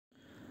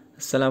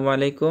আসসালামু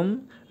আলাইকুম,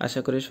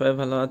 আশা করি সবাই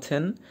ভালো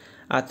আছেন।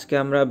 আজকে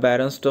আমরা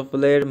ব্যারন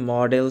স্টোফলের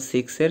মডেল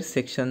 6 এর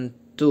সেকশন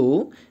 2,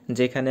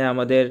 যেখানে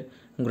আমাদের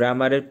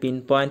গ্রামারের পিন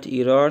পয়েন্ট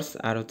ইরর্স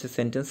আর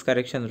সেন্টেন্স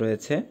কারেকশন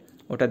রয়েছে,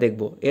 ওটা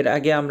দেখব। এর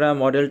আগে আমরা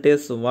মডেল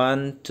টেস্ট 1,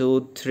 2,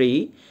 3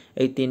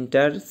 এই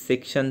তিনটার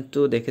সেকশন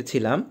 2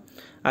 দেখেছিলাম।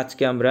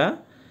 আজকে আমরা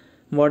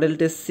মডেল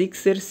টেস্ট 6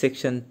 এর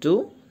সেকশন 2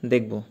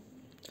 দেখব।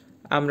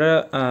 আমরা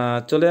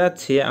চলে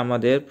যাচ্ছি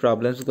আমাদের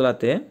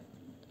প্রবলেমসগুলোতে।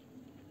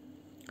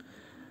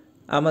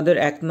 আমাদের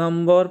 1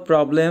 নম্বর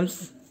problems,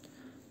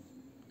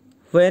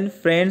 when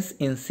friends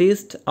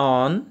insist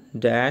on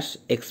dash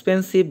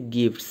expensive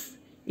gifts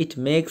it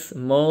makes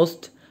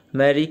most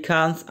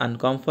Americans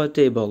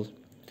uncomfortable.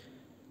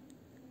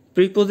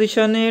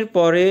 প্রিপোজিশনের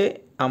পরে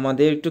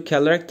আমাদের একটু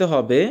খেয়াল রাখতে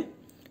হবে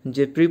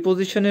যে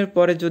প্রিপোজিশনের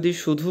পরে যদি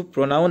শুধু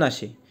প্রোনাউন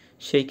আসে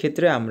সেই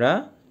ক্ষেত্রে আমরা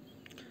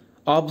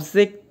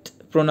অবজেক্ট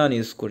প্রোনাউন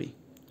ইউজ করি,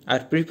 আর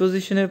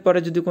প্রিপোজিশনের পরে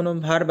যদি কোনো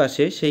ভার্ব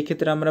আসে সেই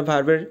ক্ষেত্রে আমরা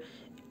ভার্বের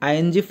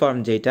আইএনজি ফর্ম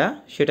যেটা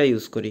সেটা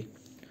ইউজ করি।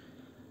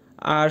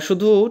 আর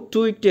শুধু টু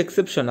একটু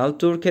এক্সেপশনাল,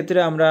 টুর ক্ষেত্রে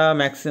আমরা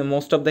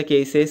মোস্ট অফ দ্য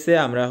কেসেসে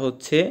আমরা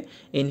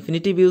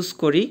ইনফিনিটিভ ইউজ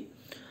করি,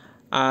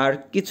 আর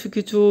কিছু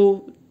কিছু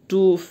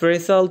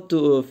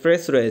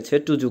ফ্রেস রয়েছে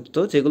টু যুক্ত,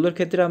 যেগুলোর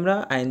ক্ষেত্রে আমরা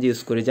আইএনজি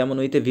ইউজ করি, যেমন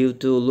with a view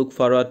to, look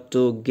forward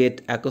to, gate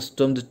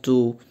accustomed two,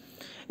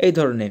 এই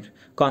ধরনের,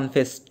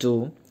 কনফেস টু।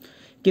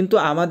 কিন্তু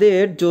আমাদের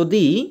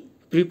যদি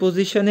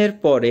প্রিপোজিশনের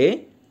পরে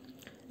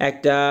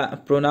একটা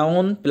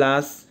প্রোনাউন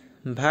প্লাস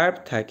ভার্ব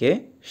থাকে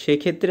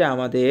সেক্ষেত্রে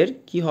আমাদের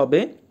কি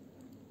হবে,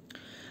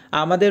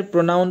 আমাদের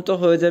প্রোনাউনটা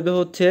হয়ে যাবে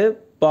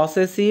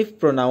পসেসিভ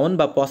প্রোনাউন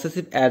বা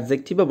পসেসিভ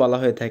অ্যাডজেক্টিভও বলা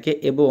হয়ে থাকে,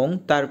 এবং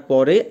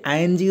তারপরে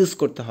আইএনজি ইউজ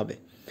করতে হবে।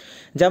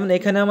 যেমন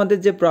এখানে আমাদের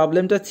যে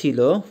প্রবলেমটা ছিল,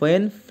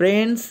 when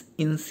friends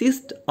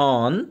insist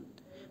on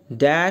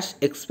dash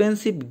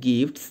expensive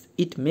gifts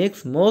it makes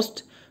most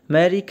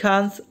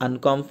Americans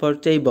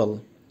uncomfortable.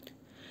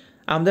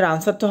 আমাদের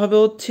আনসারটা হবে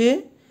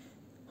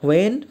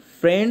when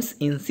friends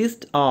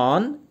insist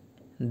on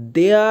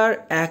they are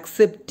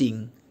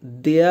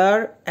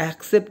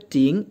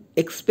accepting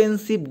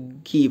expensive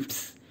gifts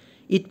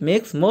it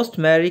makes most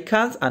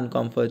Americans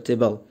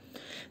uncomfortable.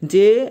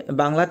 যে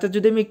বাংলাতে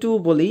যদি আমি একটু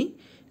বলি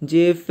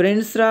যে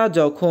ফ্রেন্ডসরা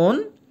যখন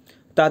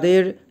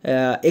তাদের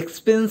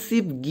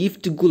এক্সপেন্সিভ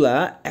গিফটগুলা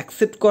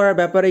অ্যাকসেপ্ট করার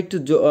ব্যাপারে একটু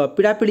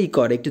পিড়াপিড়ি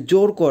করে, একটু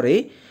জোর করে,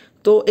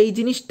 তো এই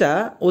জিনিসটা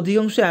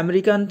অধিকাংশ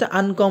আমেরিকানটা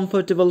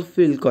আনকমফোর্টেবল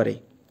ফিল করে।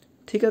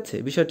 ঠিক আছে,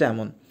 বিষয়টা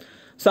এমন।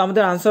 সো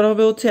আমাদের আনসার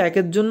হবে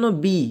একের জন্য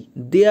বি,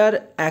 দে আর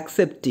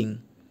অ্যাকসেপ্টিং।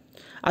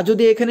 আর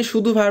যদি এখানে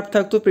শুধু ভার্ব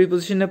থাকতো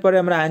প্রিপোজিশনের পরে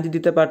আমরা আইএনজি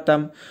দিতে পারতাম,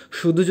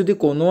 শুধু যদি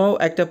কোনো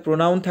একটা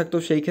প্রোনাউন থাকতো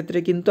সেই ক্ষেত্রে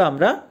কিন্তু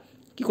আমরা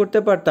কি করতে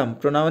পারতাম,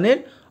 প্রোনাউনের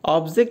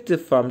অবজেক্ট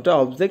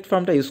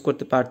ফর্মটা ইউজ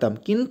করতে পারতাম।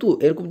 কিন্তু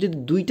এরকম যদি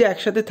দুইটা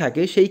একসাথে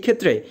থাকে সেই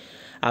ক্ষেত্রে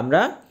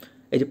আমরা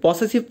এই যে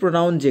পসেসিভ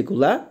প্রোনাউন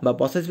যেগুলা বা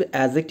পসেসিভ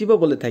অ্যাডজেক্টিভও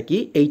বলে থাকি,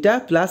 এইটা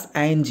প্লাস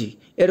আইএনজি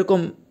এরকম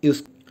ইউজ।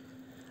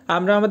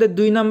 আমরা আমাদের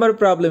 2 নম্বর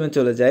প্রবলেমে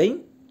চলে যাই।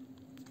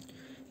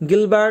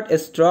 Gilbert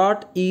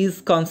Strout is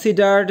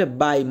considered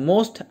by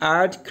most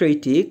art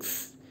critics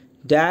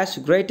dash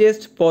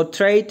greatest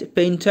portrait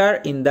painter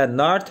in the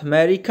North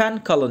American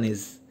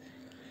colonies.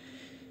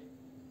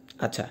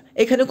 আচ্ছা,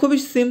 এখানে খুবই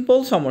সিম্পল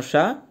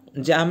সমস্যা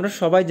যে আমরা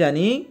সবাই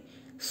জানি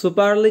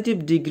সুপারলেটিভ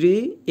ডিগ্রি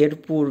এর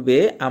পূর্বে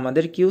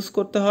আমাদের কি ইউজ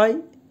করতে হয়,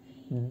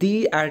 দি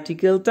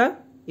আর্টিকেলটা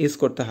ইউজ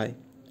করতে হয়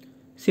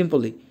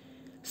সিম্পলি।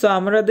 সো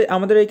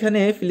আমাদের এখানে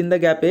ফিল ইন দ্য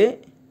গ্যাপে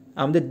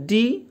আমাদের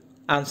ডি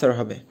আনসার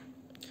হবে।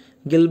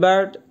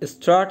 Gilbert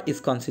Strout is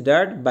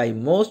considered by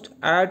most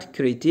art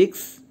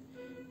critics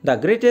the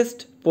greatest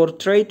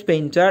portrait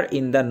painter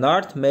in the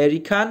North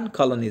American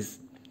colonies.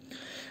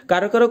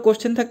 কারো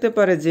কোশ্চেন থাকতে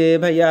পারে যে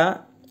ভাইয়া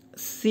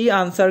সি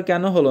আনসার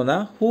কেন হলো না,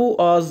 হু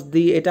ওয়াজ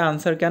দি এটা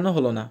আনসার কেন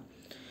হলো না।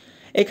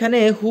 এখানে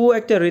হু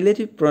একটা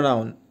রিলেটিভ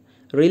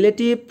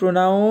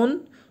প্রোনাউন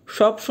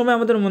সবসময়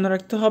আমাদের মনে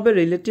রাখতে হবে।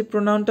 রিলেটিভ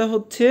প্রোনাউনটা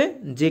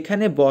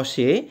যেখানে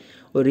বসে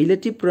ওই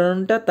রিলেটিভ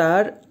প্রোনাউনটা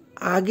তার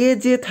আগে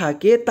যে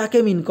থাকে তাকে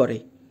মিন করে।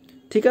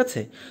 ঠিক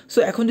আছে, সো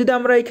এখন যদি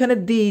আমরা এখানে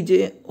দিই যে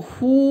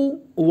হু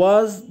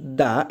ওয়াজ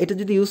দ্য, এটা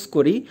যদি ইউজ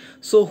করি,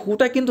 সো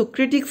হুটা কিন্তু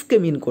ক্রিটিক্সকে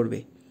মিন করবে।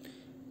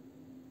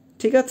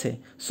 ঠিক আছে,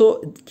 সো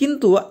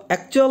কিন্তু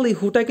অ্যাকচুয়ালি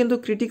হুটা কিন্তু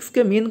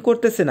ক্রিটিক্সকে মিন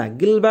করতেছে না,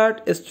 গিলবার্ট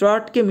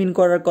স্ট্রাটকে মিন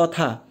করার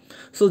কথা।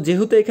 সো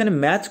যেহেতু এখানে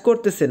ম্যাচ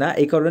করতেছে না,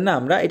 এই কারণে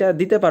আমরা এটা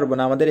দিতে পারবো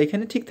না, আমাদের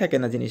এখানে ঠিক থাকে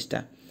না জিনিসটা।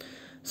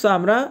 সো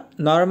আমরা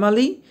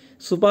নর্মালি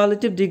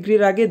সুপারলেটিভ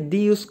ডিগ্রির আগে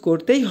দি ইউজ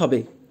করতেই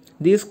হবে,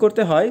 দি ইউজ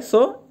করতে হয়।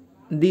 সো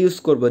দি ইউজ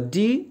করবো,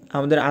 ডি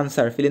আমাদের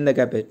আনসার, ফিল ইন দ্য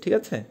গ্যাপে। ঠিক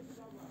আছে,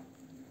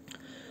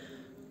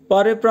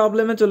 পরের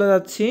প্রবলেমে চলে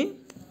যাচ্ছি।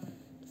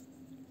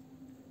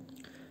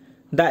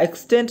 The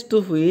extent to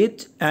which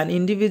an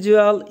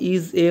individual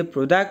is a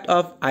product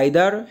of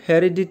either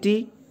heredity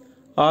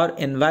or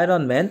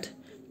environment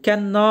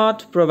cannot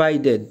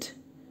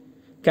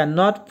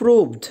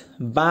proved,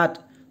 but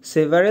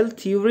several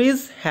theories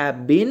have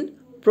been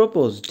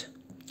proposed.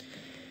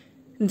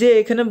 যে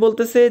এখানে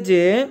বলতেছে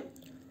যে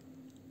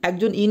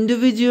একজন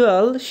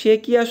ইন্ডিভিজুয়াল সে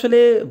কি আসলে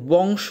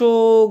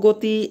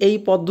বংশগতি এই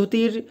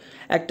পদ্ধতির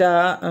একটা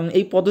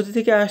এই পদ্ধতি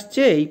থেকে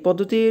আসছে, এই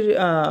পদ্ধতির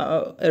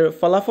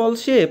ফলাফল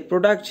সে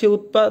প্রোডাক্ট সে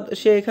উৎপাদ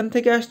সে এখান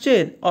থেকে আসছে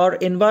অর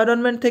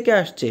এনভায়রনমেন্ট থেকে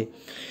আসছে,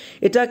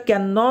 এটা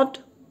ক্যান নট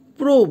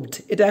প্রুভড,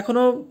 এটা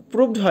এখনও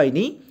প্রুভড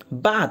হয়নি।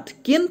 বাট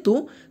কিন্তু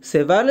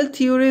several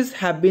theories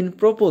have been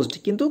proposed,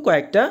 কিন্তু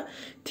কয়েকটা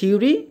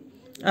থিওরি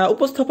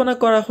উপস্থাপনা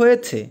করা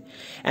হয়েছে।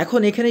 এখন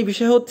এখানে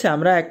বিষয় হচ্ছে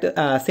আমরা একটা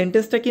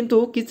সেন্টেন্সটা কিন্তু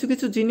কিছু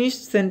কিছু জিনিস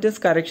সেন্টেন্স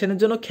কারেকশনের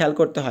জন্য খেয়াল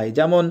করতে হয়,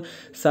 যেমন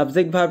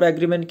সাবজেক্ট ভার্ব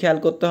অ্যাগ্রিমেন্ট খেয়াল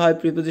করতে হয়,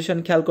 প্রিপোজিশন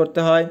খেয়াল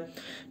করতে হয়,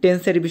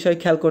 টেন্সের বিষয়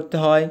খেয়াল করতে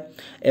হয়,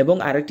 এবং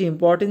আরেকটি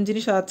ইম্পর্টেন্ট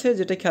জিনিস আছে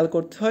যেটা খেয়াল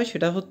করতে হয়,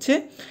 সেটা হচ্ছে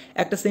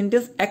একটা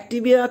সেন্টেন্স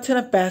অ্যাক্টিভে আছে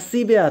না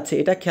প্যাসিভে আছে,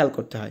 এটা খেয়াল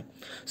করতে হয়।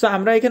 সো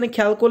আমরা এখানে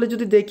খেয়াল করলে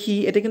যদি দেখি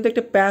এটা কিন্তু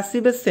একটা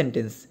প্যাসিভের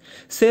sentence,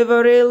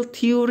 several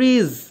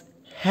theories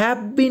have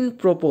been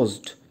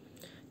proposed,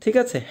 ঠিক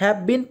আছে, হ্যাভ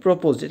বিন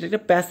প্রপোজড, এটা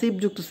একটা প্যাসিভ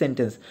যুক্ত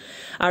sentence.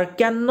 R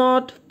can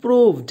not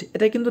proved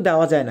এটা কিন্তু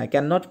দেওয়া যায় না,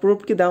 ক্যান নট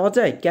প্রুভড কি দেওয়া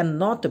যায়, ক্যান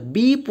নট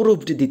বি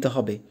প্রুভড দিতে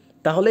হবে,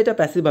 তাহলে এটা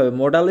প্যাসিভ হবে।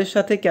 মোডালের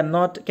সাথে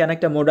ক্যান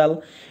একটা মোডাল,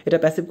 এটা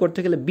প্যাসিভ করতে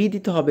গেলে বি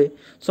দিতে হবে।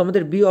 সো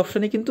আমাদের বি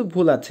অপশনে কিন্তু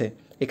ভুল আছে,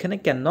 এখানে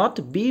ক্যান নট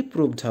বি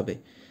প্রুভড হবে,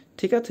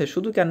 ঠিক আছে,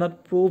 শুধু ক্যান নট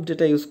প্রুভড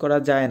এটা ইউজ করা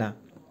যায় না।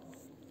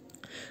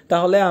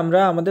 তাহলে আমরা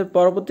আমাদের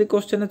পরবর্তী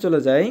কোশ্চেনে চলে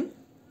যাই।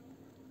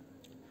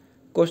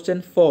 Question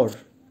 4,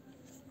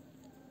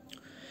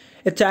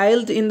 a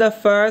child in the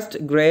first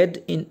grade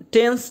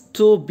intends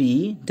to be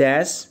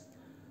dash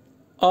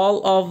all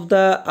of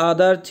the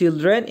other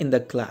children in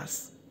the class.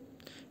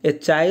 A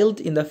child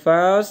in the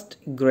first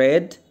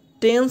grade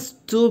tends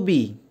to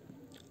be,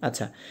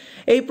 আচ্ছা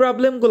এই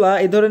প্রবলেমগুলো,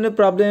 এই ধরনের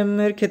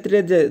প্রবলেমের ক্ষেত্রে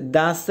যে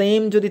দ্য সেম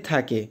যদি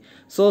থাকে,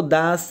 সো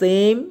দ্য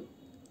সেম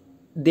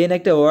দেন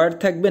একটা ওয়ার্ড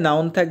থাকবে,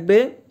 নাউন থাকবে,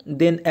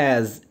 দেন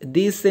অ্যাজ,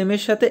 দি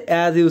সেমের সাথে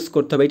অ্যাজ ইউজ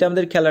করতে হবে, এটা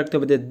আমাদের খেয়াল রাখতে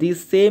হবে যে দি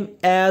সেম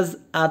অ্যাজ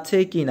আছে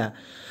কি না।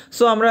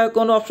 সো আমরা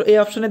কোনো এই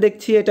অপশনে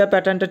দেখছি এটা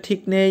প্যাটার্নটা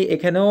ঠিক নেই,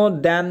 এখানেও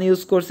দ্যান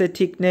ইউজ করছে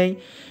ঠিক নেই,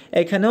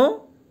 এখানেও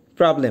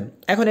প্রবলেম।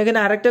 এখন এখানে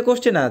আরেকটা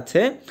কোশ্চেন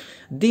আছে,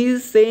 দি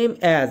সেম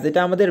অ্যাজ, এটা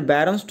আমাদের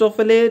ব্যারন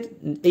টোফেলের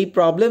এই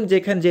প্রবলেম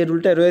যেখানে যে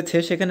রুলটা রয়েছে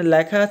সেখানে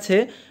লেখা আছে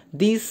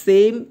দি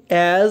সেম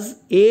অ্যাজ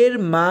এর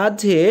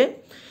মাঝে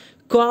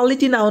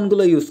কোয়ালিটি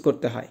নাউনগুলো ইউজ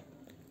করতে হয়।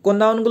 কোন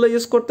নাউনগুলো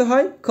ইউজ করতে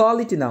হয়,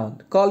 কোয়ালিটি নাউন।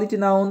 কোয়ালিটি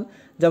নাউন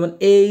যেমন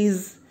age,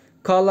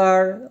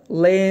 colour,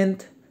 length,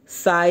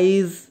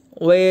 size,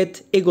 wait,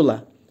 এগুলা,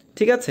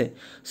 ঠিক আছে।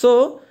 সো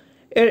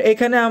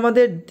এখানে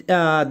আমাদের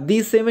দি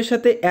সেমের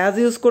সাথে অ্যাজ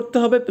ইউজ করতে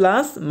হবে,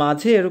 প্লাস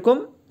মাঝে এরকম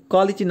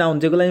কোয়ালিটি নাউন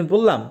যেগুলো আমি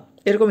বললাম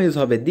এরকম ইউজ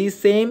হবে, the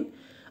same,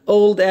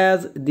 old as,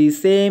 the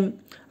same,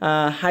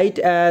 height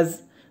as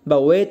বা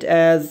ওয়েট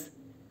অ্যাজ,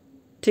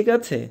 ঠিক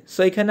আছে। সো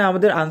এখানে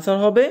আমাদের আনসার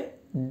হবে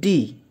ডি।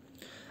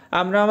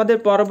 আমরা আমাদের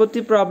পরবর্তী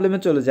প্রবলেমে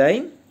চলে যাই,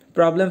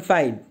 প্রবলেম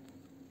 5।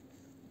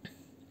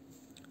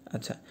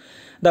 আচ্ছা,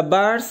 the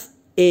birds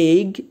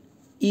egg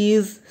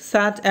is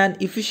such an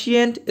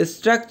efficient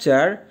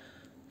structure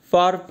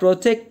for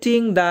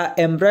protecting the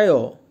embryo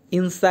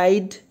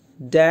inside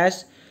dash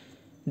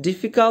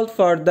difficult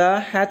for the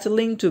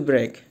hatchling to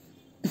break.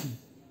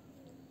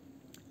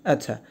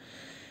 আচ্ছা,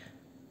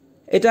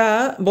 এটা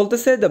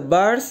বলতেছে the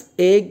bird's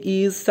egg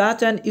is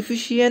such an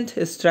efficient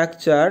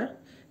structure,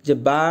 যে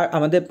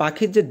আমাদের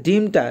পাখির যে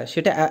ডিমটা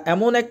সেটা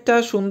এমন একটা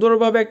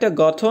সুন্দরভাবে একটা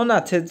গঠন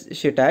আছে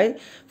সেটাই,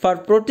 for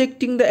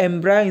protecting the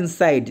embryo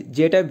inside,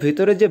 যেটার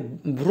ভিতরে যে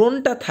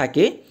ভ্রূণটা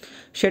থাকে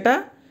সেটা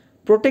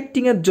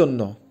প্রোটেক্টিংয়ের জন্য,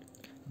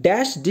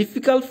 dash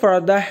difficult for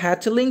the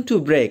হ্যাচলিং to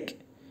break.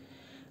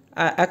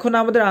 এখন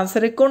আমাদের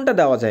আনসারে কোনটা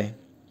দেওয়া যায়,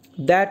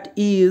 দ্যাট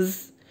ইজ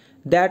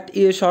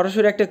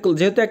সরাসরি একটা,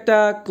 যেহেতু একটা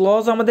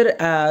ক্লজ আমাদের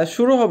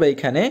শুরু হবে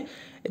এখানে,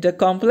 এটা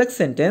কমপ্লেক্স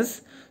সেন্টেন্স।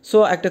 সো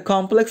একটা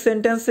কমপ্লেক্স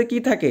সেন্টেন্সে কি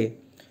থাকে,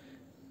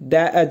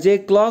 যে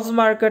ক্লজ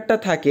মার্কারটা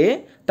থাকে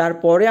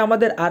তারপরে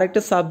আমাদের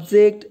আরেকটা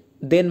সাবজেক্ট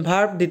দেন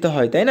ভার্ব দিতে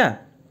হয়, তাই না।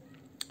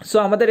 সো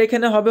আমাদের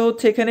এখানে হবে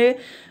হচ্ছে, এখানে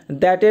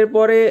দ্যাটের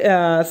পরে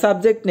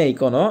সাবজেক্ট নেই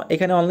কোনো,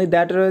 এখানে অনলি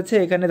দ্যাট রয়েছে,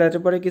 এখানে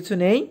দ্যাটের পরে কিছু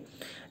নেই।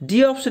 ডি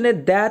অপশনে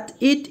that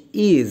it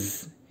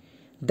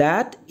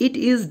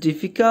is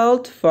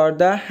difficult for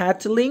the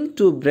হ্যাচলিং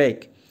to break,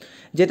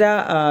 যেটা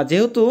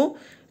যেহেতু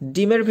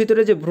ডিমের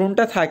ভিতরে যে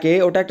ভ্রূণটা থাকে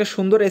ওটা একটা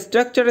সুন্দর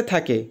স্ট্রাকচারে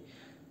থাকে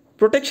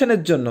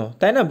প্রোটেকশনের জন্য,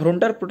 তাই না,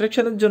 ভ্রূণটার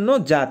প্রোটেকশনের জন্য,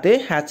 যাতে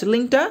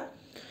হ্যাচলিংটা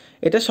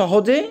এটা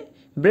সহজে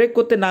ব্রেক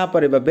করতে না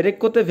পারে বা ব্রেক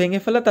করতে ভেঙে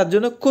ফেলা তার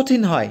জন্য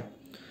কঠিন হয়।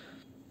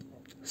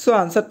 সো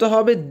আনসারটা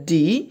হবে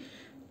D,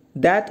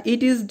 that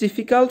it is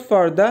difficult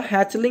for the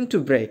হ্যাচলিং to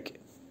break.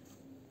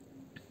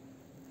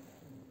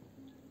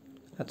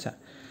 আচ্ছা,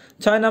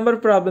 6 নম্বর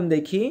প্রবলেম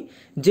দেখি।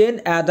 Gen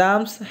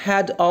Adams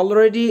had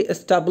already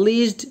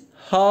established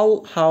হল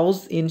house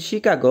in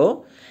Chicago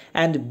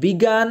and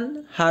began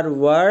her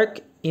work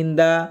in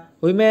the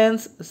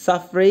women's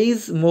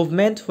suffrage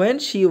movement when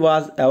she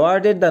was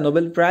awarded the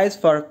Nobel Prize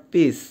for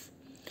Peace.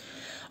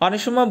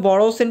 অনেক সময়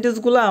বড়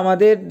সেন্টেন্সগুলো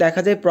আমাদের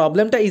দেখা যায়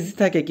প্রবলেমটা ইজি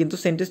থাকে, কিন্তু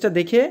সেন্টেন্সটা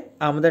দেখে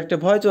আমাদের একটা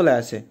ভয় চলে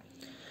আসে।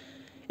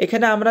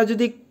 এখানে আমরা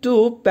যদি একটু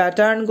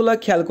প্যাটার্নগুলো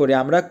খেয়াল করি,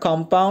 আমরা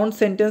কম্পাউন্ড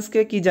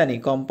সেন্টেন্সকে কি জানি?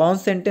 কম্পাউন্ড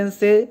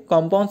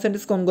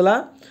সেন্টেন্স কোনগুলা?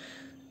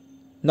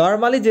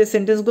 নর্মালি যে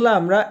সেন্টেন্সগুলো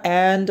আমরা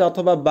অ্যান্ড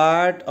অথবা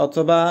বাট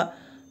অথবা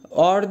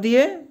অর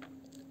দিয়ে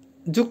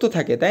যুক্ত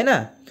থাকে, তাই না?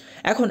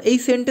 এখন এই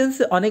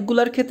সেন্টেন্সে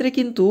অনেকগুলোর ক্ষেত্রে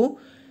কিন্তু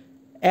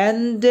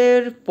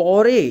অ্যান্ডের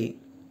পরে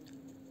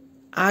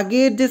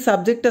আগের যে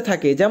সাবজেক্টটা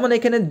থাকে, যেমন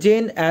এখানে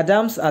জেন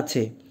অ্যাডামস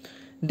আছে,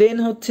 দেন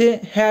হচ্ছে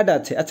হ্যাড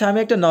আছে। আচ্ছা, আমি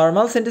একটা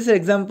নর্মাল সেন্টেন্সের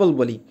এক্সাম্পল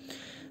বলি।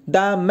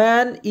 The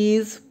man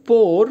is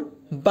poor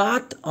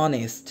but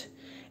honest.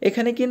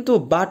 এখানে কিন্তু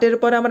বাটের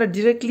পরে আমরা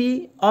ডিরেক্টলি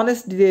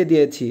অনেস্ট দিয়ে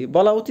দিয়েছি,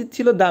 বলা উচিত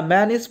ছিল the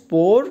man is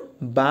poor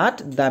but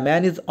the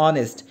man is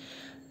honest.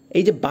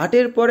 এই যে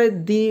বাটের পরে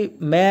দি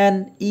ম্যান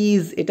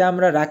ইজ, এটা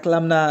আমরা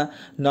রাখলাম না,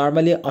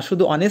 নর্মালি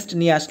শুধু অনেস্ট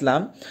নিয়ে আসলাম।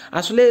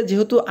 আসলে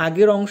যেহেতু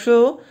আগের অংশ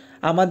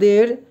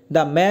আমাদের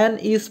দ্য ম্যান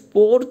ইজ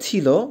পোর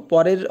ছিল,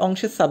 পরের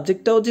অংশের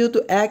সাবজেক্টটাও যেহেতু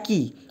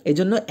একই, এই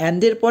জন্য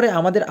অ্যান্ডের পরে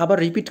আমাদের আবার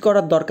রিপিট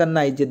করার দরকার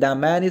নাই যে the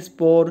man is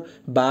poor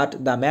but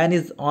the man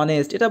is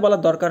honest, এটা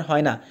বলার দরকার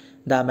হয় না।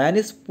 The man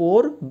is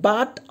poor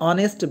but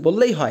honest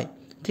বললেই হয়,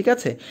 ঠিক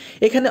আছে?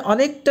 এখানে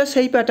অনেকটা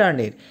সেই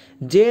প্যাটার্নের।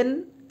 Gen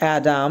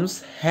Adams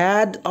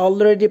had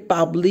already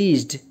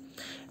published,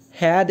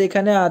 had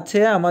এখানে আছে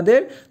আমাদের,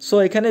 সো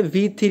এখানে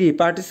V3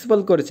 পার্টিসিপল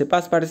করেছে,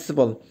 পাস্ট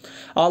পার্টিসিপল।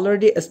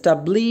 অলরেডি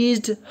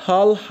এস্টাবলিশড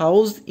হল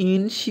হাউস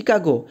ইন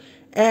শিকাগো,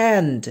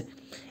 অ্যান্ড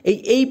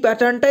এই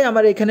প্যাটার্নটাই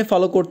আমার এখানে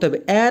ফলো করতে হবে।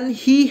 অ্যান্ড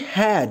হি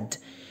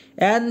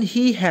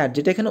হ্যাড,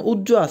 যেটা এখানে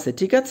উজ্জ আছে,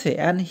 ঠিক আছে?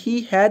 অ্যান্ড হি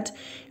হ্যাড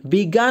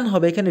বিগান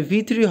হবে, এখানে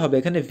V3 হবে,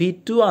 এখানে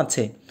V2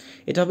 আছে,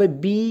 এটা হবে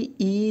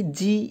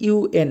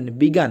BEGUN,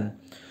 began.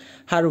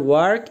 Her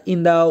work in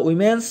the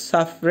women's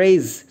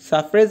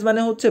suffrage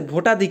মানে হচ্ছে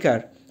ভোটাধিকার,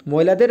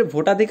 মহিলাদের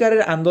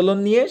ভোটাধিকারের আন্দোলন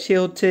নিয়ে সে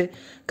হচ্ছে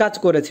কাজ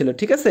করেছিল,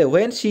 ঠিক আছে?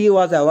 When she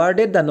was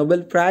awarded the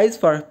Nobel prize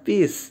for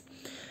piece,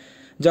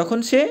 যখন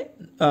সে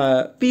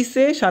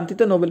পিসে,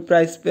 শান্তিতে নোবেল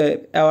প্রাইজ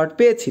অ্যাওয়ার্ড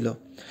পেয়েছিল।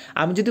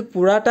 আমি যদি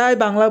পুরাটাই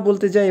বাংলা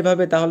বলতে যাই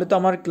এভাবে, তাহলে তো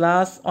আমার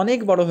ক্লাস অনেক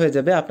বড় হয়ে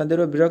যাবে,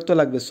 আপনাদেরও বিরক্ত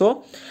লাগবে। সো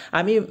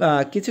আমি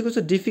কিছু কিছু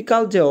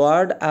ডিফিকাল্ট যে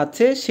ওয়ার্ড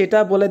আছে সেটা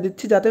বলে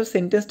দিচ্ছি, যাতে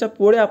সেন্টেন্সটা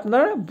পড়ে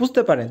আপনারা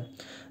বুঝতে পারেন।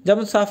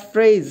 যেমন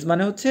সাফরেজ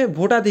মানে হচ্ছে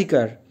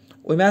ভোটাধিকার,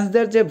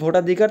 উইমেন্সদের যে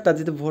ভোটাধিকার, তার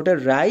যে ভোটের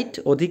রাইট,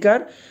 অধিকার,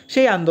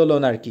 সেই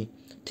আন্দোলন আর কি,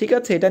 ঠিক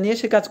আছে? এটা নিয়ে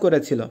সে কাজ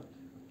করেছিল।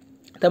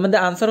 তার মধ্যে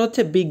আনসার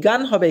হচ্ছে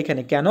বিজ্ঞান হবে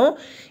এখানে। কেন?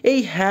 এই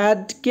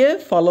হ্যাডকে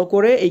ফলো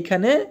করে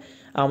এইখানে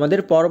আমাদের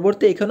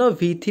পরবর্তী এখানেও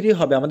V3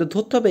 হবে, আমাদের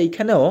ধরতে হবে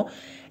এইখানেও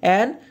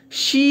and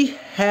she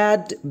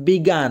had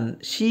began,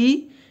 she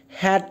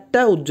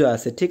হ্যাডটা উজ্জ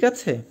আছে, ঠিক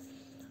আছে?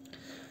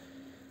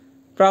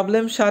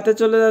 প্রবলেম 7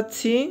 চলে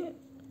যাচ্ছি।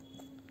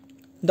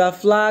 The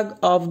flag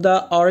of the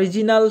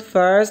original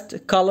first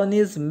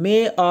colonies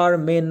may or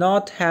may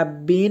not have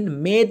been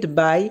made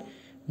by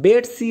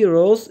Betsy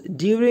Ross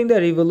during the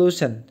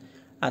revolution.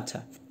 আচ্ছা,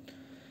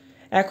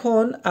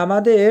 এখন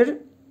আমাদের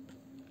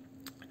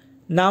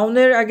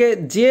নাউনের আগে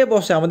যে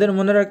বসে, আমাদের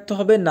মনে রাখতে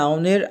হবে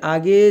নাউনের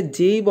আগে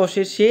যেই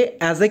বসে সে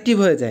অ্যাজেক্টিভ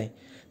হয়ে যায়।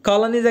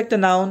 কলোনিজ একটা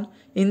নাউন,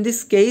 ইন দিস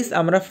কেস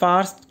আমরা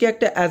ফার্স্টকে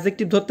একটা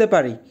অ্যাজেক্টিভ ধরতে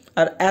পারি,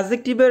 আর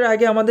অ্যাজেক্টিভের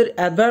আগে আমাদের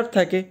অ্যাডভার্ব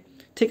থাকে,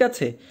 ঠিক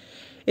আছে?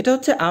 এটা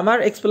হচ্ছে আমার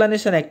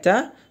এক্সপ্লানেশন একটা,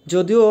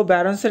 যদিও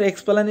ব্যারন্সের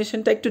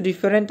এক্সপ্লানেশনটা একটু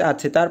ডিফারেন্ট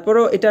আছে,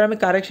 তারপরেও এটার আমি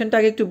কারেকশনটা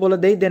আগে একটু বলে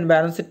দেই, দেন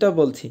ব্যারন্সেরটাও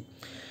বলছি।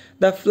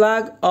 দ্য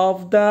ফ্ল্যাগ অফ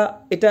দ্য,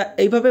 এটা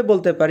এইভাবে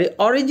বলতে পারি,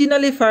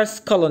 অরিজিনালি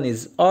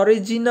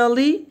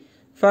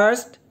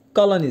ফার্স্ট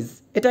কলোনিজ,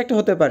 এটা একটা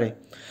হতে পারে।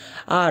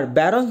 আর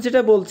ব্যারন্স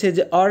যেটা বলছে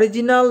যে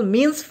অরিজিনাল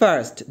মিন্স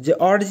ফার্স্ট, যে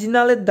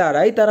অরিজিনালের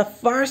দ্বারাই তারা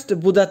ফার্স্ট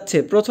বোঝাচ্ছে,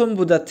 প্রথম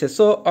বোঝাচ্ছে।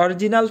 সো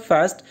অরিজিনাল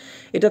ফার্স্ট,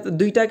 এটা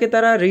দুইটাকে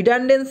তারা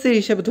রিডান্ডেন্সি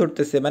হিসেবে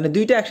ধরতেছে, মানে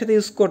দুইটা একসাথে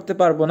ইউজ করতে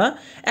পারবো না,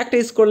 একটা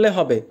ইউজ করলে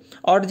হবে।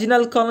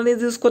 অরিজিনাল কলোনিজ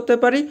ইউজ করতে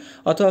পারি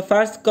অথবা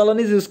ফার্স্ট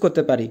কলোনিজ ইউজ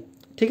করতে পারি,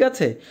 ঠিক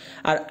আছে?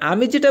 আর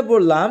আমি যেটা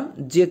বললাম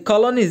যে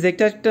কলোনিজ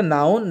একটা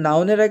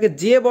নাউনের আগে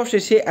যে বসে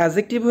সে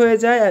অ্যাজেক্টিভ হয়ে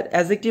যায়, আর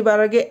অ্যাজেক্টিভ আর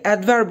আগে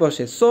অ্যাডভার্ব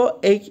বসে। সো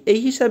এই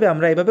হিসাবে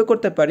আমরা এভাবে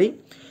করতে পারি,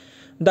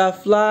 the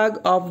flag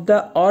of the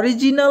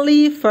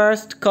originally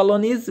first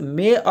colonies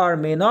May or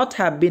may not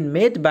have been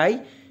made by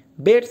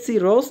Betsy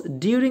rose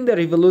during the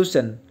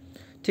revolution,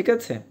 ঠিক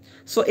আছে?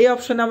 সো এই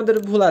অপশানে আমাদের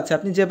ভুল আছে,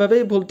 আপনি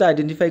যেভাবেই ভুলটা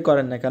আইডেন্টিফাই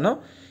করেন না কেন,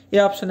 এই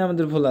অপশানে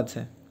আমাদের ভুল আছে।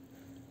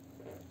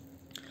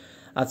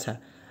 আচ্ছা,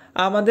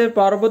 আমাদের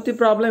পরবর্তী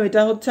প্রবলেম,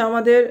 এটা হচ্ছে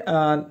আমাদের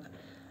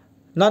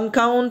নন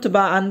কাউন্ট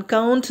বা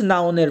আনকাউন্ট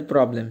নাউনের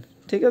প্রবলেম,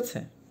 ঠিক আছে?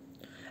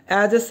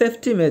 As a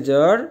safety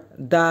measure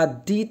the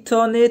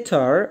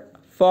detonator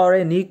for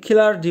a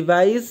nuclear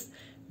device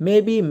may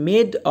be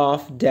made of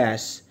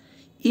dash,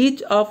 each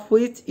of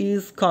which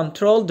is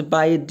controlled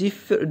by a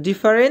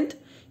different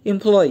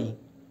employee.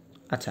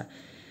 আচ্ছা,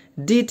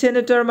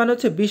 ডিটোনেটর মানে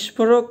হচ্ছে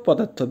বিস্ফোরক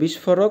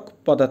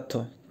পদার্থ,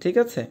 ঠিক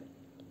আছে?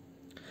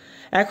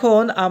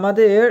 এখন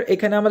আমাদের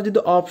এখানে আমরা যদি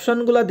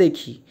অপশনগুলো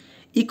দেখি,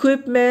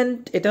 ইকুইপমেন্ট,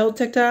 এটা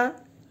হচ্ছে একটা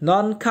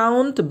নন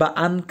কাউন্ট বা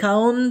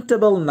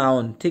আনকাউন্টেবল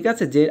নাউন, ঠিক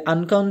আছে? যে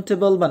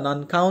আনকাউন্টেবল বা নন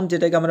কাউন্ট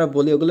যেটাকে আমরা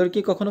বলি, ওগুলোর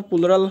কি কখনো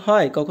প্লুরাল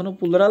হয়? কখনো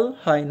প্লুরাল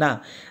হয় না।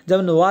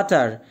 যেমন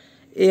ওয়াটার,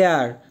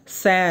 এয়ার,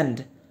 স্যান্ড,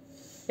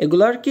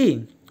 এগুলোর কি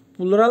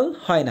প্লুরাল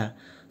হয় না।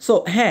 সো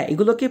হ্যাঁ,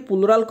 এগুলোকে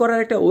প্লুরাল করার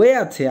একটা ওয়ে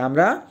আছে।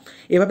 আমরা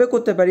এভাবে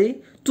করতে পারি,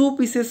 2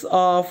 পিসেস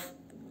অফ,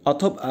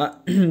 অথবা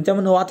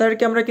যেমন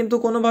ওয়াটারকে আমরা কিন্তু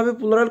কোনোভাবে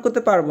প্লুরাল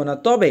করতে পারবো না,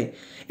 তবে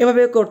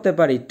এভাবে করতে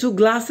পারি 2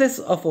 গ্লাসেস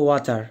অফ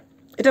ওয়াটার,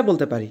 এটা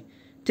বলতে পারি,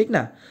 ঠিক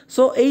না?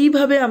 সো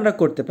এইভাবে আমরা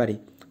করতে পারি।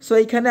 সো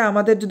এইখানে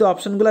আমাদের যদি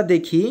অপশনগুলো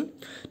দেখি,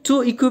 2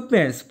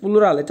 ইকুইপমেন্টস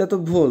প্লুরাল, এটা তো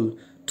ভুল।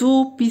 2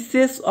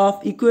 পিসেস অফ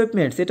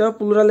ইকুইপমেন্টস, এটাও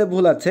প্লুরালে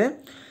ভুল আছে।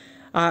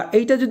 আর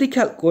এইটা যদি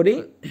খেয়াল করি,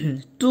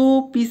 2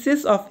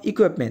 পিসেস অফ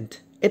ইকুইপমেন্ট,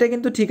 এটা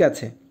কিন্তু ঠিক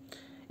আছে।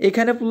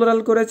 এখানে প্লুরাল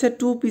করেছে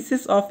 2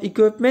 পিসেস অফ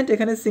ইকুইপমেন্ট,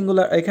 এখানে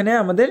সিঙ্গুলার, এখানে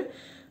আমাদের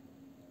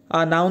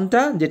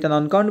নাউনটা যেটা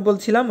নন কাউন্ট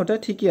বলছিলাম ওটা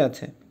ঠিকই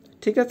আছে,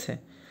 ঠিক আছে।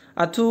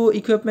 আর 2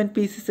 ইকুইপমেন্ট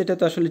পিসেস, এটা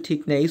তো আসলে ঠিক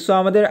নেই। সো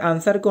আমাদের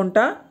আনসার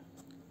কোনটা?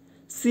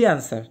 সি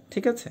আনসার,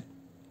 ঠিক আছে।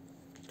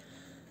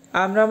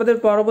 আমরা আমাদের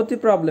পরবর্তী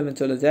প্রবলেমে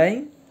চলে যাই।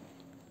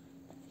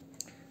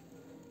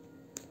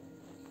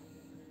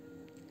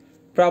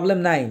 প্রবলেম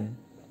 9।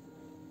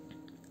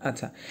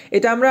 আচ্ছা,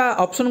 এটা আমরা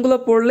অপশনগুলো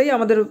পড়লেই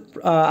আমাদের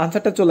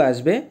আনসারটা চলে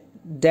আসবে।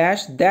 Dash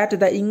that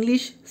the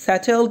English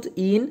settled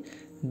in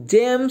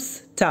James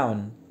town.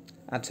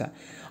 আচ্ছা,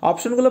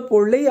 অপশনগুলো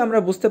পড়লেই আমরা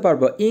বুঝতে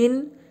পারবো। In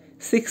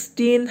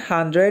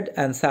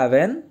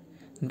 1607,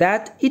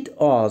 that it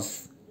was,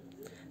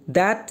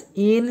 that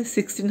in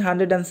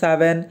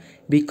 1607,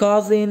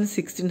 because in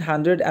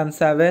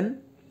 1607,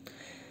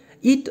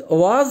 it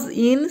was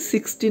in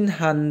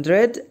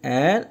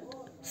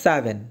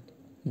 1607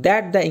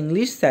 that the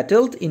English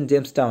settled in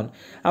Jamestown.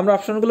 আমরা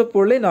অপশনগুলো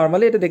পড়লে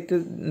নর্মালি এটা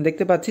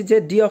দেখতে পাচ্ছি যে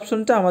ডি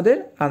অপশনটা আমাদের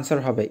আনসার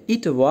হবে।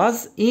 It was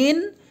in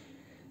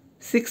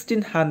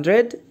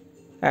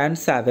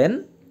 1607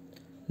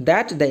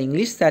 that the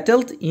English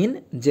settled in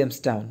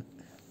Jamestown.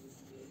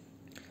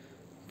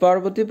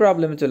 পরবর্তী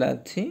প্রবলেমে চলে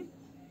যাচ্ছি।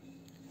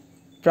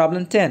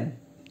 Problem 10.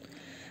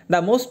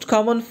 The most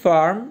common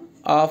form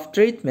of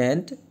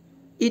treatment,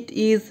 it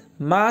is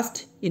mass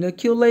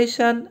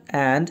inoculation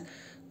and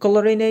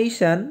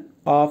chlorination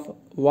of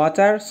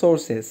water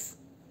sources.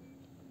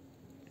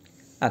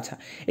 আচ্ছা,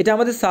 এটা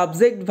আমাদের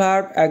সাবজেক্ট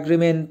ভার্ব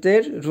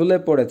অ্যাগ্রিমেন্টের রুলে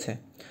পড়েছে।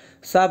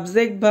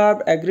 সাবজেক্ট ভার্ব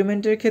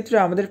অ্যাগ্রিমেন্টের ক্ষেত্রে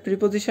আমাদের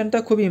প্রিপোজিশনটা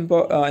খুব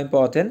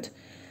ইম্পর্টেন্ট।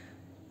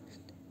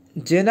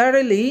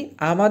 জেনারেলি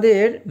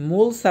আমাদের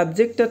মূল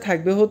সাবজেক্টটা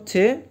থাকবে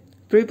হচ্ছে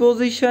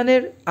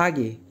প্রিপোজিশনের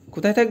আগে।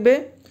 কোথায় থাকবে?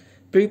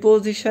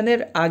 প্রিপোজিশনের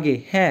আগে।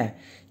 হ্যাঁ,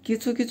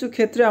 কিছু কিছু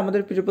ক্ষেত্রে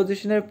আমাদের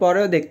প্রিপোজিশনের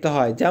পরেও দেখতে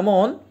হয়,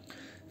 যেমন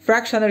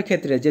ফ্র্যাকশনের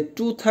ক্ষেত্রে যে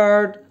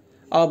 2/3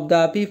 অফ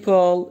দ্য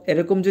পিপল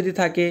এরকম যদি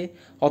থাকে,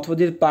 অথবা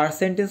যদি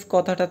পার্সেন্টেজ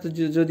কথাটা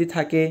যদি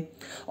থাকে,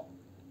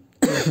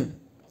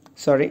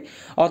 সরি,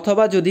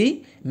 অথবা যদি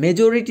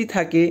মেজরিটি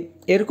থাকে,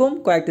 এরকম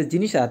কয়েকটা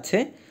জিনিস আছে।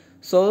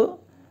 সো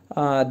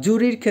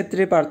জুরির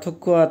ক্ষেত্রে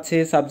পার্থক্য আছে,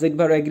 সাবজেক্ট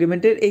ভার্ব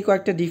এগ্রিমেন্টের এই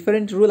কয়েকটা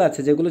ডিফারেন্ট রুল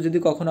আছে, যেগুলো যদি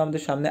কখনো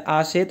আমাদের সামনে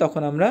আসে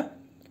তখন আমরা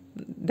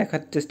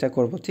দেখার চেষ্টা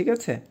করব, ঠিক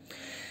আছে।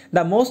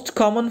 The most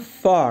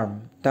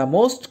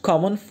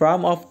common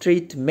form of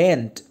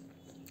treatment,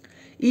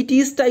 it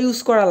ইজটা use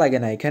করা লাগে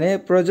না, এখানে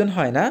প্রয়োজন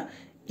হয় না।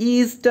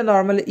 ইজটা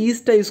নর্মালি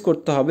ইজটা ইউজ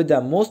করতে হবে। The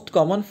most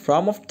common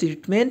form of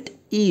treatment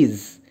is,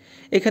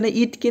 এখানে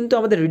ইট কিন্তু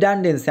আমাদের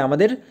রিডান্ডেন্সি,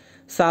 আমাদের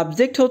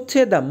সাবজেক্ট হচ্ছে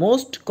দ্য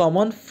মোস্ট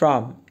কমন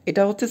ফর্ম,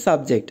 এটা হচ্ছে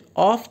সাবজেক্ট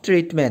অফ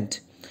ট্রিটমেন্ট।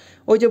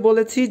 ওই যে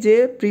বলেছি যে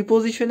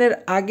প্রিপোজিশনের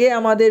আগে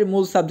আমাদের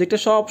মূল সাবজেক্টটা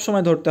সব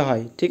সময় ধরতে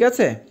হয়, ঠিক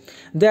আছে।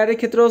 দেয়ারের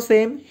ক্ষেত্রেও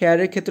সেম,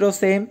 হেয়ারের ক্ষেত্রেও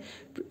সেম।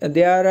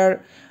 দেয়ার আর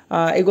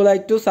এগুলো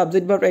একটু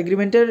সাবজেক্ট ভার্ব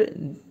এগ্রিমেন্টের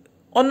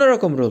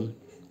অন্যরকম রুল,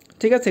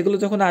 ঠিক আছে। এগুলো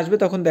যখন আসবে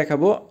তখন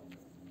দেখাবো।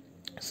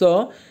 So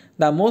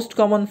the most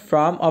common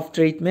form of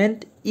treatment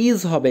is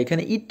হবে,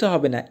 এখানে ইটটা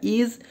হবে না।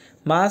 Is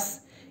mass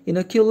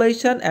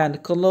inoculation and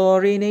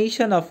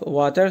chlorination of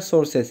water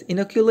sources.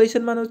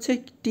 Inoculation মানে হচ্ছে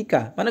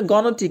টিকা, মানে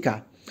গণটিকা।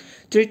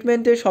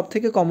 ট্রিটমেন্টের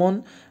সবথেকে কমন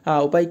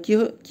উপায়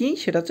কি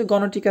সেটা হচ্ছে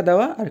গণটিকা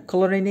দেওয়া, আর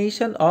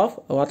ক্লোরিনেশন অফ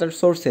ওয়াটার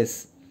সোর্সেস।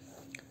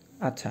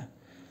 আচ্ছা,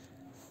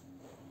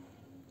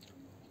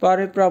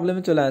 পরের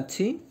প্রবলেমে চলে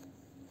যাচ্ছি।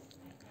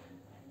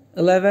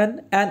 11.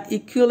 An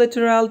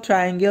equilateral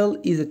triangle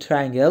is a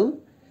triangle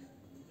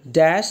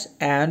dash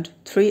and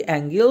 3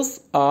 angles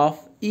of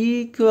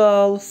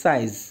equal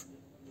size.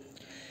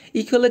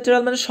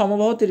 Equilateral মানে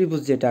সমবাহু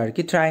ত্রিভুজ, যেটা আর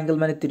কি। ট্রায়াঙ্গেল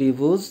মানে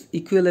ত্রিভুজ,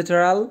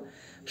 ইকুইলেটারাল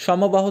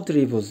সমবাহু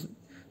ত্রিভুজ।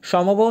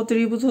 সমবাহু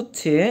ত্রিভুজ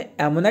হচ্ছে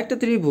এমন একটা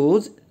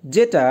ত্রিভুজ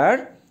যেটার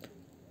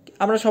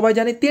আমরা সবাই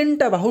জানি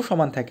 3টা বাহু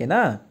সমান থাকে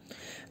না।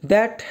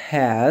 That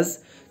has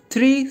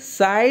 3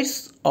 sides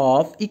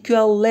of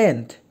equal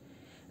length.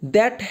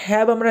 That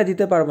have আমরা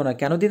দিতে পারবো না।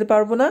 কেন দিতে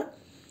পারবো না?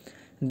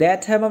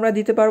 দ্যাট হ্যাভ আমরা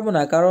দিতে পারবো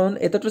না কারণ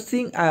এটা তো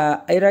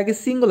এর আগে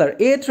সিঙ্গুলার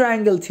এ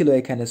ট্রায়াঙ্গেল ছিল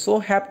এখানে। সো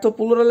হ্যাভ তো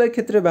প্লুরালের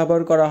ক্ষেত্রে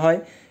ব্যবহার করা হয়,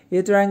 এ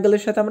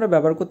ট্রায়াঙ্গেলের সাথে আমরা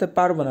ব্যবহার করতে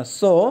পারবো না।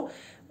 সো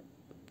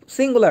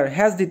সিঙ্গুলার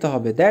হ্যাজ দিতে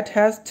হবে। That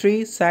has 3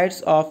 sides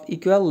of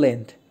equal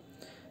length,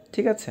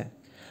 ঠিক আছে।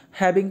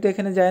 হ্যাভিং তো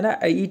এখানে যায় না।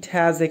 ইট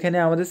হ্যাজ, এখানে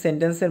আমাদের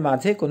সেন্টেন্সের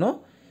মাঝে কোনো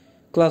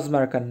ক্লজ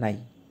মার্কার নাই।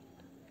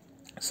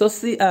 সো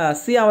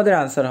সি আমাদের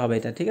আনসার হবে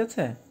এটা, ঠিক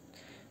আছে।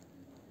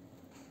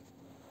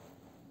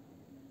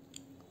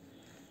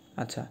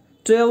 আচ্ছা,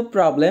 12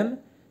 problem.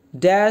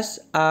 Dash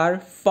are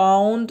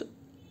found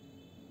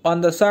on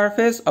the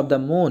surface of the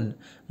moon,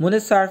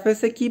 মুনের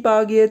সারফেসে কি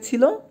পাওয়া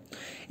গিয়েছিল।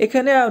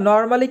 এখানে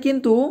নর্মালি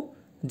কিন্তু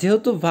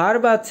যেহেতু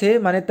ভার্ব আছে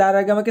মানে তার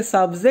আগে আমাকে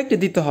সাবজেক্ট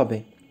দিতে হবে।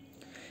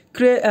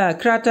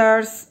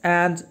 ক্র্যাটার্স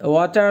and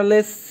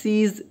waterless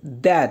seize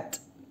that,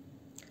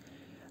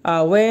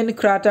 when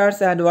ক্র্যাটার্স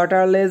and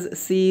waterless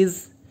সিজ,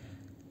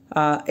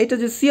 এটা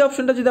যে সি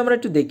অপশনটা যদি আমরা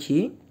একটু দেখি,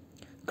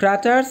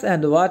 ক্র্যাটার্স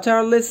and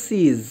waterless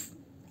seize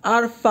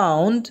are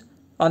found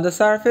on the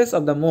surface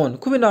of the moon,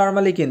 খুবই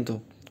নর্মালি কিন্তু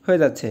হয়ে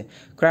যাচ্ছে,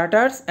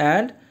 ক্র্যাটার্স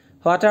and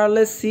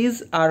waterless seize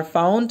are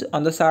found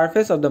on the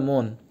surface of the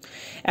moon.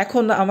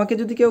 এখন আমাকে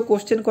যদি কেউ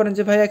কোশ্চেন করেন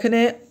যে ভাই এখানে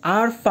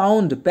আর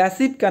ফাউন্ড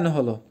প্যাসিভ কেন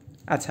হলো,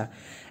 আচ্ছা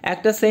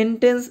একটা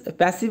সেন্টেন্স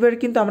প্যাসিভের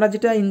কিন্তু আমরা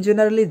যেটা ইন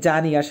জেনারেলি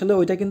জানি আসলে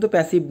ওইটা কিন্তু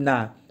প্যাসিভ না,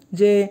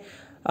 যে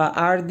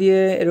আর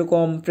দিয়ে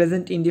এরকম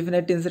প্রেজেন্ট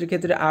ইনডিফিনিট টেন্সের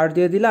ক্ষেত্রে আর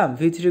দিয়ে দিলাম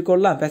V3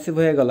 করলাম প্যাসিভ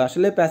হয়ে গেল,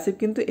 আসলে প্যাসিভ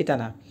কিন্তু এটা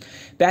না।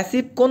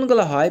 প্যাসিভ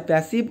কোনগুলো হয়,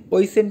 প্যাসিভ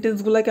ওই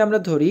সেন্টেন্সগুলোকে আমরা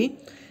ধরি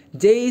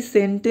যেই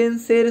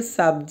সেন্টেন্সের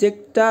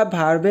সাবজেক্টটা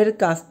ভার্বের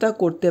কাজটা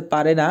করতে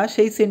পারে না,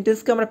 সেই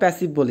সেন্টেন্সকে আমরা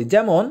প্যাসিভ বলি।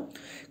 যেমন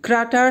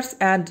ক্র্যাটার্স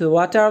and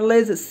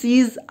waterless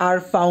seize are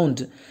found,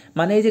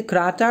 মানে এই যে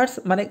ক্র্যাটার্স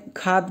মানে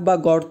খাদ বা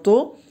গর্ত,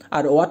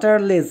 আর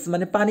ওয়াটারলেস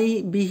মানে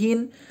পানিবিহীন,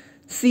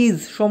 সিজ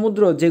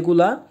সমুদ্র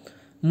যেগুলা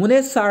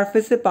মুনের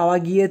সারফেসে পাওয়া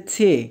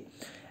গিয়েছে।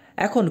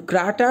 এখন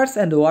ক্র্যাটার্স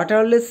অ্যান্ড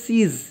ওয়াটারলেস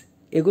সিজ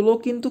এগুলো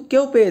কিন্তু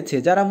কেউ পেয়েছে,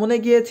 যারা মুনে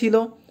গিয়েছিল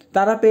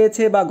তারা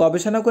পেয়েছে বা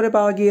গবেষণা করে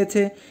পাওয়া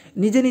গিয়েছে,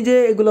 নিজে নিজে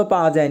এগুলো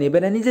পাওয়া যায়নি,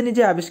 মানে নিজে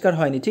নিজে আবিষ্কার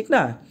হয়নি, ঠিক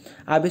না,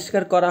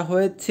 আবিষ্কার করা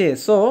হয়েছে।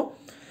 সো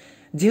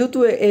যেহেতু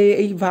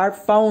এই ভার্ব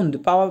ফাউন্ড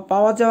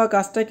পাওয়া যাওয়া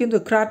কাজটা কিন্তু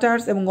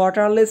ক্র্যাটার্স এবং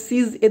ওয়াটারলেস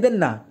সিজ এদের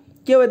না,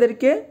 কেউ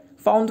এদেরকে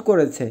ফাউন্ড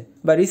করেছে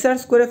বা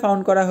রিসার্চ করে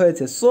ফাউন্ড করা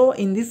হয়েছে। সো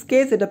ইন দিস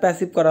কেস এটা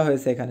প্যাসিভ করা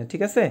হয়েছে এখানে,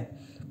 ঠিক আছে।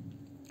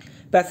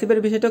 প্যাসিভের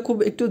বিষয়টা খুব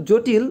একটু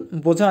জটিল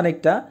বোঝা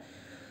অনেকটা,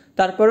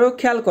 তারপরেও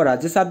খেয়াল করা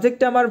যে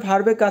সাবজেক্টটা আমার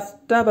ভার্বের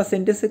কাজটা বা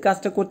সেন্টেন্সের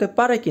কাজটা করতে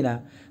পারে কিনা,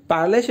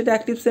 পারলে সেটা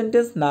অ্যাক্টিভ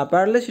সেন্টেন্স, না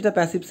পারলে সেটা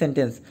প্যাসিভ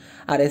সেন্টেন্স।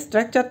 আর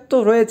স্ট্রাকচার তো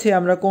রয়েছে,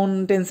 আমরা কোন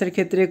টেন্সের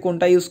ক্ষেত্রে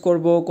কোনটা ইউজ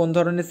করব, কোন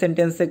ধরনের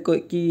সেন্টেন্সে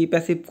কি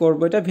প্যাসিভ করব,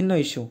 এটা ভিন্ন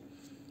ইস্যু।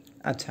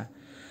 আচ্ছা,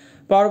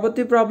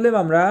 পরবর্তী প্রবলেম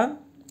আমরা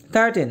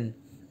 13,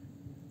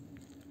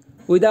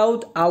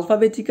 without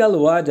alphabetical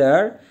order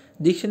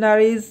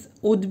dictionaries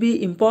would be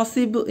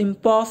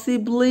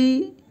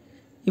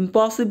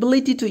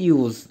impossibility to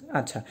use।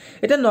 আচ্ছা,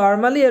 এটা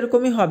নর্মালি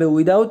এরকমই হবে,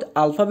 উইদাউট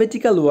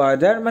আলফাবেটিক্যাল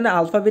ওয়ার্ডার মানে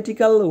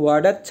আলফাবেটিক্যাল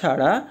ওয়ার্ডার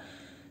ছাড়া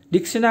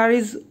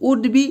dictionaries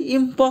would be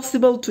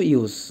impossible to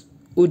use,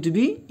 would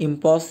be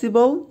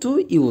impossible to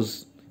use,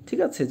 ঠিক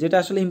আছে, যেটা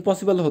আসলে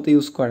ইম্পসিবল হতে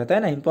ইউজ করে, তাই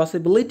না,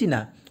 ইম্পসিবিলিটি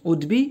না,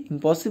 would be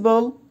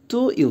impossible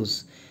to use,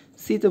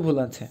 C তো ভুল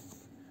আছে।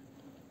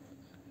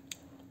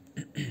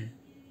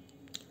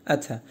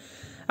 আচ্ছা,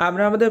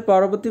 আমরা আমাদের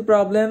পরবর্তী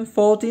প্রবলেম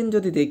 14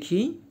 যদি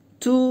দেখি,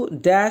 to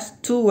dash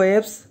two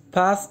waves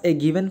pass a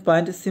given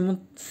point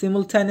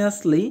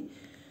simultaneously,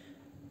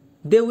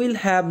 they will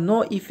have no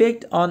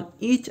effect on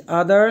each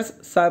other's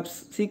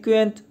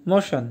subsequent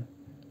motion।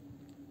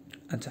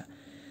 আচ্ছা,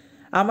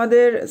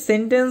 আমাদের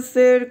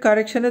সেন্টেন্সের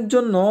কারেকশনের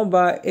জন্য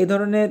বা এই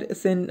ধরনের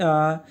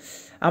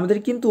আমাদের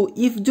কিন্তু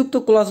ইফযুক্ত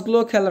ক্লজগুলো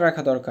খেয়াল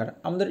রাখা দরকার।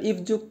 আমাদের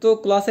ইফযুক্ত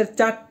ক্লজের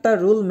 4টা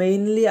রুল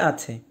মেইনলি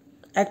আছে,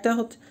 একটা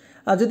হচ্ছে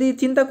যদি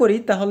চিন্তা করি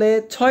তাহলে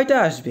 6টা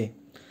আসবে।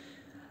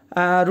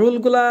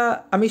 রুলগুলা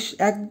আমি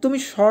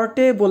একদমই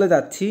শর্টে বলে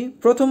যাচ্ছি।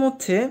 প্রথম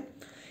হচ্ছে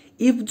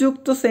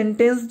ইফযুক্ত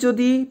সেন্টেন্স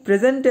যদি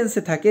প্রেজেন্ট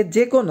টেন্সে থাকে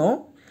যে কোনো,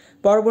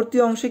 পরবর্তী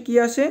অংশে কি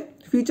আসে,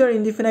 ফিউচার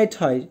ইনডিফিনাইট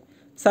হয়,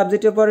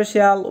 সাবজেক্টের পরে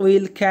শ্যাল,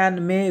 উইল, ক্যান,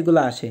 মে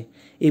এগুলো আসে।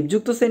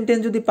 ইফযুক্ত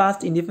সেন্টেন্স যদি পাস্ট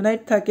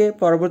ইনডিফিনাইট থাকে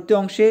পরবর্তী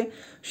অংশে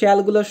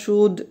শ্যালগুলো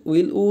শুড,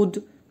 উইল, উড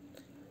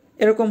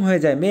এরকম হয়ে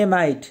যায়, মে,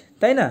 মাইট,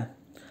 তাই না।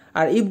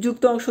 আর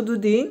ইফযুক্ত অংশ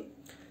যদি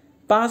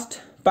পাস্ট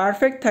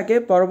পারফেক্ট থাকে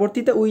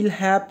পরবর্তীতে will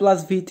have plus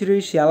V3,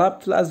 shall have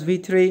plus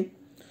V3,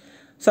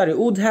 sorry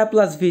would have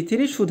plus V3,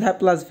 should have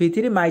plus V3,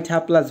 might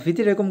have plus V3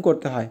 এরকম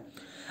করতে হয়।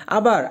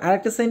 আবার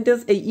আরেকটা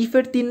সেন্টেন্স এই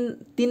ইফের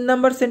তিন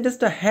নাম্বার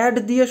সেন্টেন্সটা হ্যাড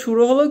দিয়ে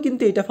শুরু হলেও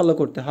কিন্তু এটা ফলো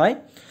করতে হয়।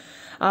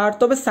 আর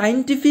তবে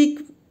সায়েন্টিফিক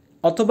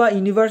অথবা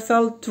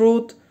ইউনিভার্সাল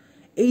ট্রুথ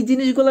এই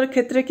জিনিসগুলোর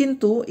ক্ষেত্রে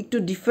কিন্তু একটু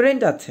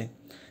ডিফারেন্ট আছে,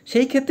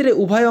 সেই ক্ষেত্রে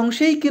উভয়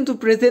অংশেই কিন্তু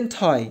প্রেজেন্ট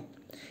হয়।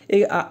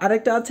 এই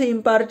আরেকটা আছে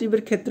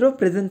ইম্পারেটিভের ক্ষেত্রেও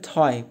প্রেজেন্ট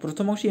হয়,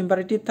 প্রথম অংশে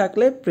ইম্পারেটিভ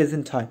থাকলে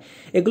প্রেজেন্ট হয়।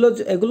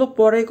 এগুলো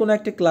পরে কোনো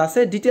একটা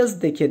ক্লাসে ডিটেলস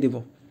দেখিয়ে দিব।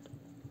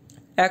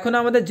 এখন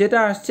আমাদের যেটা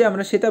আসছে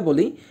আমরা সেটা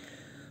বলি।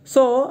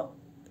 সো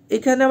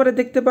এখানে আমরা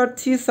দেখতে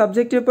পাচ্ছি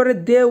সাবজেক্টের পরে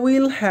দে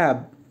উইল হ্যাভ,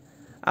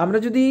 আমরা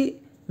যদি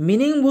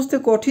মিনিং বুঝতে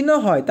কঠিনও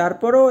হয়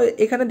তারপরেও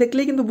এখানে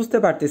দেখলেই কিন্তু বুঝতে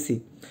পারতেছি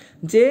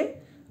যে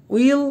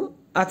উইল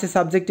আছে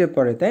সাবজেক্টের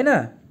পরে, তাই না।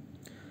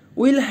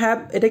 উইল হ্যাভ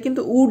এটা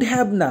কিন্তু উড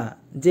হ্যাভ না,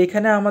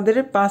 যেখানে আমাদের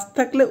পাস্ট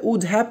থাকলে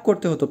উড হ্যাভ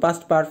করতে হতো,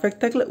 পাস্ট পারফেক্ট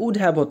থাকলে উড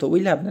হ্যাভ হতো,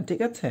 উইল হ্যাভ না,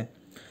 ঠিক আছে।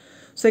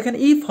 সো এখানে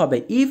ইফ হবে,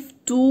 if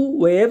two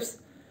waves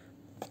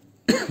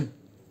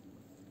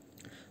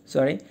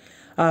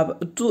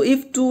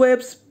if two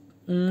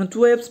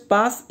waves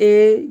pass a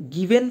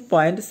given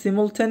point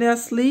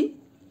simultaneously,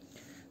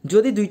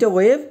 যদি দুইটা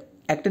ওয়েভ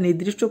একটা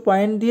নির্দিষ্ট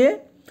পয়েন্ট দিয়ে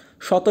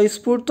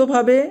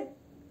স্বতঃস্ফূর্তভাবে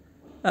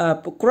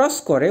ক্রস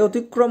করে,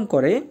 অতিক্রম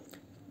করে,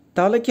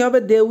 তাহলে কী হবে?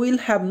 They will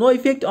have no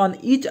effect on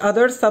each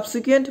other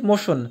subsequent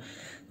motion.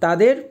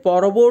 তাদের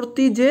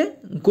পরবর্তী যে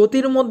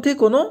গতির মধ্যে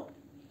কোনো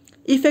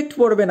ইফেক্ট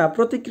পড়বে না,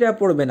 প্রতিক্রিয়া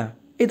পড়বে না,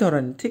 এই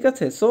ধরনের। ঠিক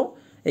আছে? সো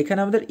এখানে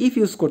আমাদের ইফ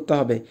ইউজ করতে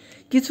হবে।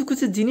 কিছু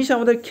কিছু জিনিস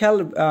আমাদের খেয়াল,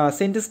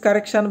 সেন্টেন্স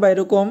কারেকশান বা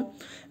এরকম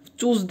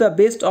চুজ দ্য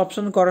বেস্ট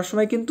অপশন করার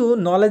সময় কিন্তু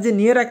নলেজে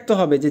নিয়ে রাখতে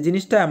হবে যে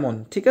জিনিসটা এমন।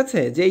 ঠিক আছে?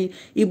 যে এই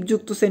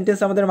ইফযুক্ত সেন্টেন্স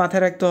আমাদের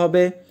মাথায় রাখতে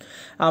হবে,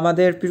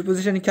 আমাদের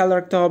প্রিপোজিশন খেয়াল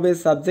রাখতে হবে,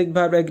 সাবজেক্ট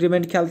ভার্ব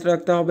এগ্রিমেন্ট খেয়াল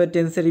রাখতে হবে,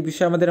 টেন্সের এই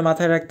বিষয় আমাদের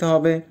মাথায় রাখতে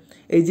হবে।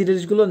 এই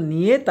জিনিসগুলো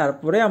নিয়ে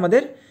তারপরে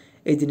আমাদের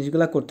এই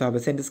জিনিসগুলো করতে হবে,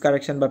 সেন্টেন্স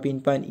কারেকশন বা পিন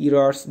পয়েন্ট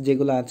ইরর্স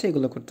যেগুলো আছে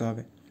এগুলো করতে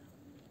হবে।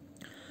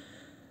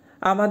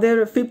 আমাদের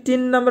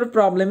 15 নম্বর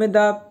প্রবলেমে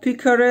the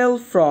পিকারেল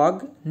frog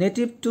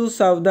native two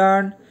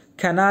southern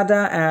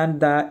Canada and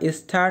the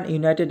eastern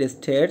United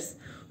States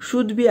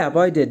should be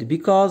avoided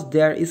because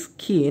their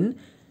skin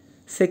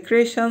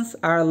secretions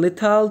are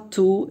lethal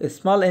to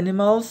small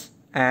animals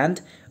and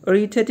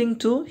irritating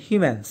to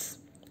humans.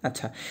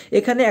 আচ্ছা,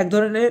 এখানে এক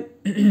ধরনের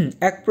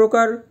এক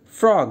প্রকার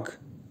ফ্রগ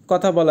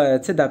কথা বলা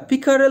হয়েছে, দ্য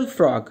পিকারেল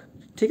ফ্রগ।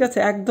 ঠিক আছে?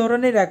 এক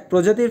ধরনের এক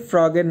প্রজাতির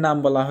ফ্রগের নাম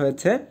বলা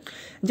হয়েছে,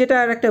 যেটা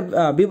আর একটা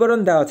বিবরণ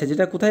দেওয়া আছে,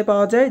 যেটা কোথায়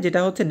পাওয়া যায়, যেটা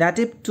হচ্ছে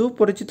নেটিভ টু,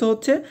 পরিচিত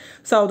হচ্ছে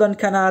সাউদার্ন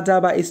কানাডা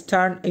বা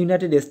ইস্টার্ন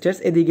ইউনাইটেড স্টেটস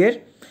এদিকের।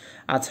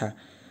 আচ্ছা,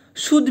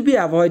 শুড বি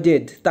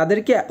অ্যাভয়েডেড,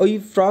 তাদেরকে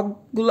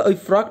ওই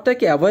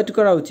ফ্রগটাকে অ্যাভয়েড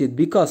করা উচিত,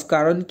 বিকজ,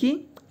 কারণ কি,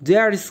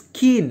 দেয়ার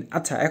স্কিন।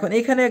 আচ্ছা, এখন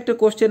এখানে একটা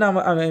কোশ্চেন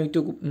আমি একটু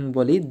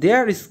বলি,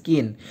 দেয়ার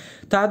স্কিন,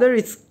 তাদের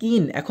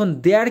স্কিন। এখন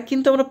দেয়ার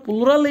কিন্তু আমরা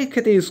প্লুরালের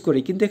ক্ষেত্রে ইউজ করি,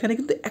 কিন্তু এখানে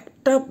কিন্তু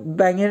একটা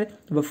ব্যাঙের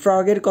বা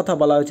ফ্রগের কথা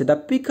বলা হয়েছে, দ্য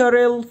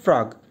পিকারেল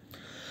ফ্রগ।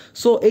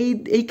 সো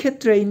এই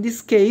ক্ষেত্রে ইন দিস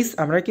কেস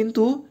আমরা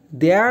কিন্তু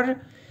দেয়ার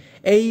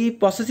এই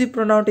পসেসিভ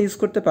প্রোনাউনটা ইউজ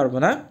করতে পারবো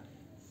না,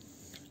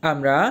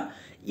 আমরা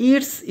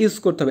ইটস ইউজ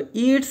করতে হবে।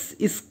 ইটস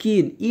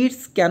স্কিন,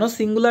 ইটস কেন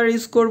সিঙ্গুলার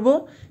ইউজ করব?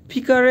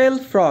 পিকারেল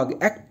ফ্রগ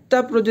একটা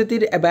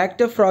প্রজাতির বা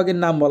একটা ফ্রগের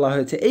নাম বলা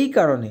হয়েছে এই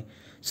কারণে।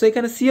 সো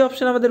এখানে সি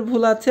অপশন আমাদের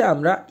ভুল আছে,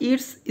 আমরা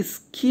ইটস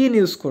স্কিন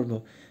ইউজ করব।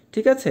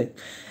 ঠিক আছে?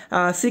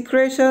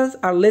 সিক্রেশনস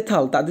আর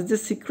লেথাল, তাদের যে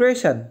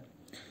সিক্রেশন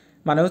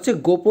মানে হচ্ছে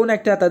গোপন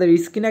একটা, তাদের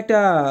স্কিনে একটা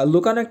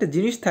লুকানো একটা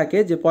জিনিস থাকে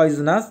যে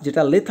পয়জনাস,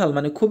 যেটা লেথাল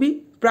মানে খুবই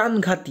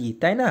প্রাণঘাতী,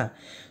 তাই না?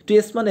 টু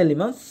স্মল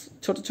এনিমালস,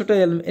 ছোটো ছোটো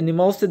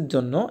অ্যানিমালসের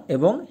জন্য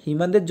এবং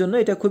হিউম্যানদের জন্য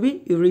এটা খুবই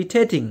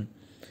ইরিটেটিং।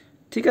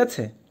 ঠিক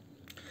আছে?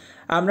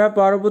 আমরা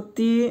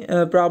পরবর্তী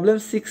প্রবলেম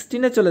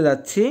 16-এ চলে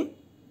যাচ্ছি।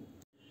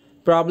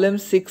 Problem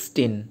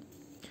 16,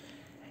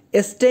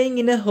 staying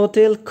in a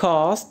hotel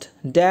cost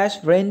dash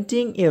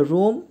renting A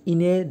room in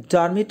a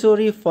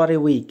dormitory for a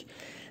week.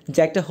 যে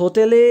একটা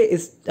হোটেলে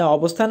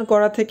অবস্থান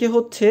করা থেকে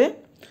হচ্ছে,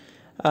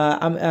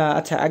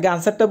 আচ্ছা আগে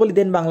আনসারটা বলি,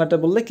 দেন বাংলাটা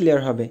বললে ক্লিয়ার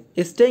হবে।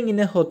 Staying in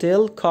a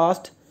hotel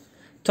cost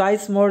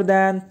twice more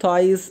than,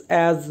 twice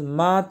as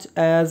much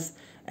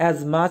as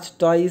much,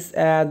 twice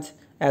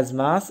as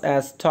much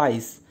as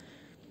twice।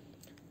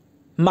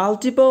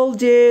 Multiple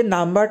যে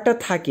নাম্বারটা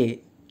থাকে,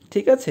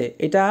 ঠিক আছে,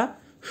 এটা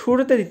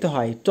শুরুতে দিতে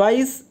হয়,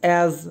 twice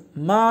as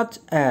much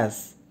as।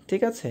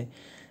 ঠিক আছে?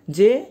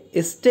 যে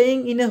staying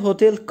in a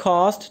hotel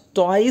cost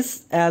twice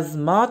as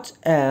much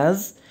as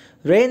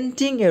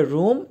renting A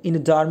room in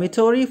a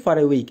dormitory for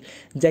a week.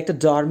 যে একটা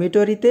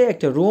ডরমিটরিতে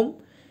একটা রুম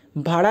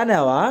ভাড়া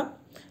নেওয়া,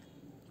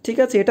 ঠিক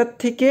আছে, এটার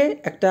থেকে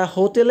একটা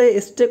হোটেলে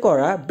স্টে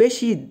করা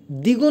বেশি,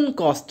 দ্বিগুণ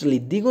কস্টলি,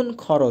 দ্বিগুণ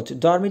খরচ।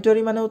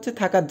 ডরমিটরি মানে হচ্ছে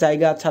থাকার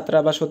জায়গা,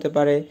 ছাত্রাবাস হতে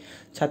পারে,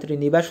 ছাত্রী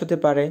নিবাস হতে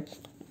পারে,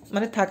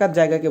 মানে থাকার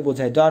জায়গাকে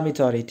বোঝায়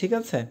ডরমিটরি। ঠিক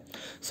আছে?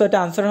 সো এটা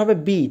আনসার হবে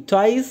B,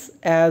 twice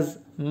as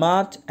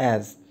much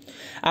as.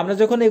 আমরা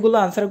যখন এগুলো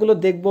আনসারগুলো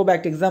দেখবো বা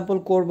একটা এক্সাম্পল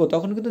করব,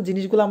 তখন কিন্তু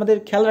জিনিসগুলো আমাদের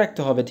খেয়াল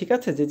রাখতে হবে। ঠিক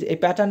আছে? যে এই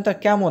প্যাটার্নটা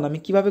কেমন, আমি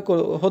কিভাবে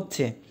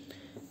হচ্ছে।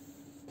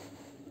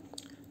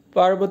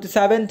 পরবর্তী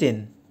 17,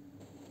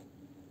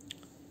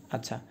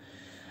 আচ্ছা,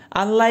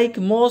 unlike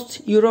most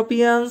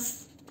Europeans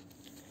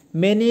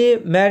many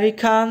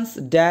Americans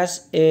dash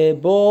a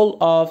bowl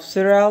of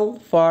serial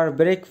for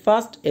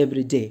breakfast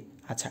every day.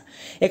 আচ্ছা,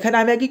 এখানে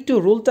আমি আগে একটু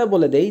রুলটা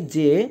বলে দেই,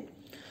 যে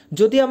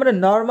যদি আমরা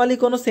নর্মালি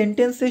কোনো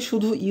সেন্টেন্সে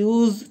শুধু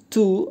ইউজ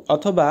টু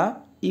অথবা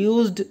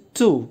ইউজড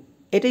টু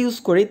এটা ইউজ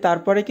করি,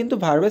 তারপরে কিন্তু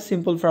ভার্বের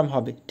সিম্পল ফর্ম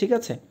হবে। ঠিক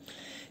আছে?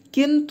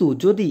 কিন্তু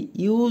যদি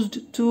ইউজড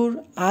টুর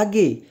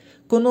আগে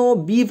কোনো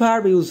বি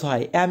ভার্ব ইউজ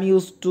হয়, অ্যাম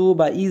ইউজ টু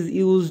বা ইজ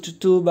ইউজড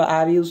টু বা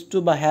আর ইউজ টু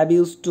বা হ্যাভ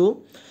ইউজ টু,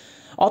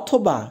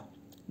 অথবা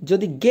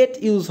যদি গেট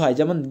ইউজ হয়,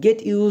 যেমন গেট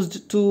ইউজড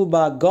টু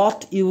বা গট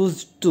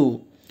ইউজড টু,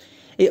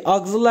 এই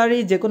অক্সিলারি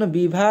যে কোনো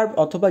বি ভার্ব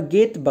অথবা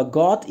গেট বা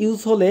গট ইউজ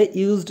হলে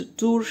ইউজড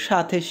টুর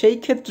সাথে সেই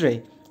ক্ষেত্রে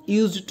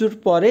ইউজড টুর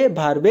পরে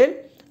ভার্বের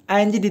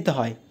আইএনজি দিতে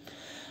হয়।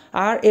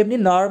 আর এমনি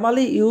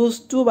নর্মালি ইউজ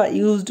টু বা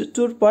ইউজড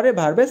টুর পরে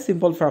ভার্বের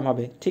সিম্পল ফর্ম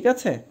হবে। ঠিক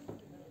আছে?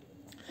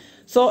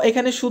 সো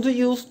এখানে শুধু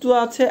ইউজ টু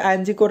আছে,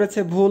 আইএনজি করেছে,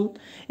 ভুল।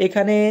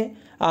 এখানে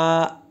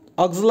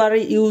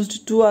অক্সিলারি ইউজড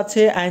টু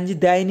আছে, আইএনজি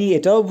দেয়নি,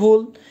 এটাও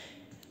ভুল।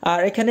 আর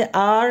এখানে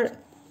আর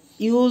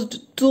ইউজড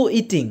টু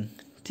ইটিং,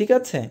 ঠিক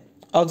আছে,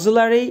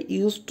 auxiliary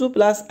use to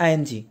plus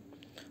ING.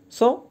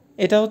 So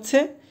এটা হচ্ছে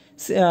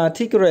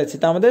ঠিক রয়েছে,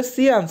 তা আমাদের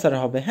সি আনসার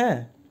হবে। হ্যাঁ,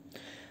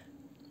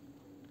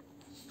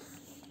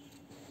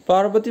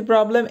 পরবর্তী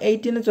প্রবলেম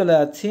 18 চলে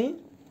যাচ্ছি।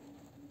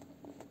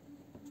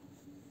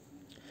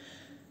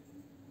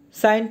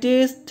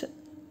 Scientists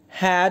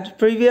had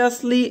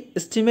previously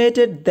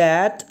estimated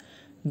that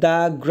the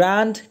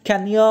Grand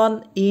Canyon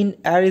in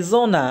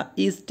Arizona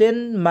is 10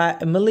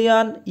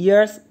 million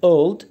years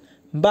old,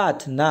 but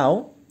now,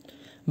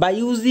 by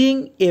using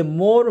a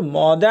more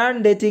modern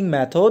dating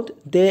method,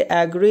 they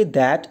agree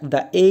that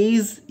the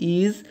age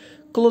is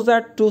closer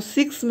to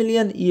 6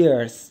 million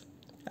years.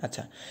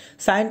 আচ্ছা,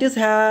 scientist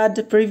had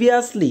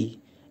previously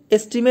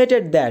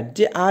estimated that,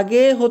 যে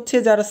আগে হচ্ছে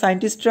যারা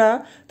সায়েন্টিস্টরা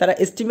তারা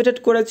estimated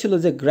করেছিল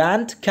যে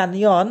grand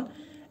canyon,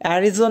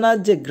 অ্যারিজোনার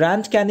যে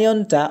grand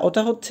ক্যানিয়নটা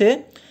ওটা হচ্ছে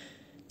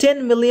 10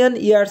 মিলিয়ন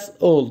ইয়ার্স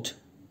ওল্ড,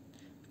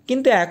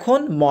 কিন্তু এখন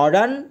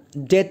মডার্ন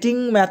ডেটিং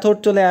মেথড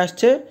চলে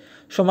আসছে,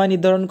 সময়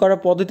নির্ধারণ করার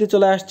পদ্ধতি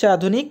চলে আসছে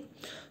আধুনিক।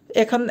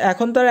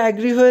 এখন তারা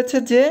অ্যাগ্রি হয়েছে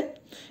যে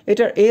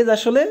এটার এজ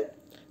আসলে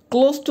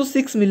ক্লোজ টু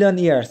 6 মিলিয়ন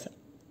ইয়ার্স।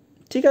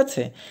 ঠিক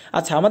আছে,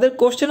 আচ্ছা আমাদের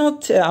কোশ্চেন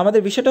হচ্ছে,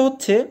 আমাদের বিষয়টা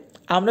হচ্ছে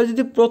আমরা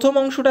যদি প্রথম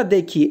অংশটা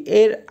দেখি,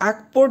 এর আগ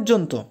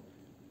পর্যন্ত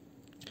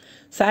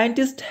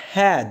সায়েন্টিস্ট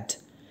হ্যাড,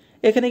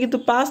 এখানে কিন্তু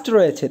পাস্ট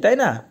রয়েছে তাই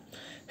না,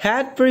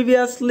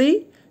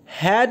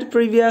 হ্যাড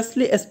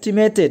প্রিভিয়াসলি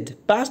এস্টিমেটেড,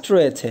 পাস্ট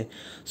রয়েছে।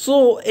 সো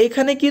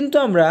এখানে কিন্তু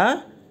আমরা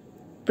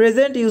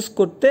প্রেজেন্ট ইউজ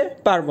করতে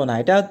পারবো না,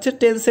 এটা হচ্ছে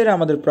টেন্সের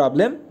আমাদের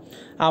প্রবলেম।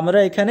 আমরা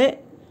এখানে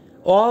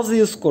ওয়াজ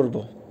ইউজ করব।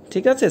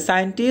 ঠিক আছে,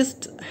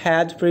 scientist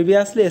had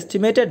previously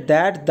estimated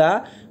that the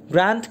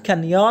grand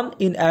canyon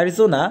in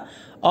Arizona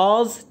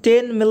was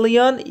 10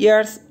 million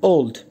years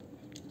old.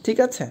 ঠিক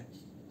আছে,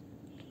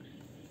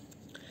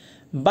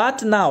 বাট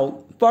নাও,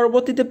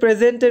 পরবর্তীতে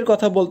প্রেজেন্টের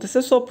কথা বলতেছে,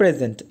 সো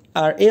প্রেজেন্ট,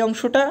 আর এই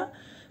অংশটা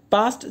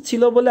পাস্ট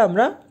ছিল বলে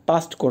আমরা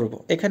পাস্ট করব,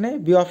 এখানে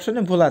বি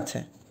অপশনে ভুল আছে।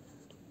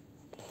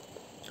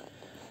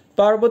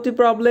 পরবর্তী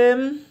প্রবলেম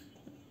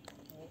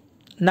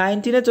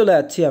 19 চলে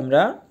যাচ্ছি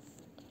আমরা।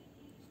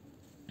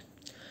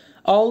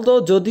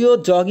 Although যদিও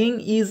jogging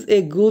is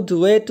a good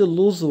way to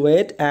lose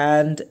weight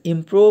and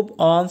improve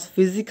one's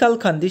physical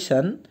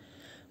condition,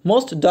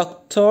 most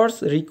doctors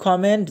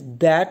recommend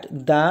that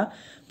the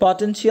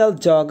potential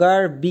jogger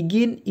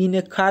begin in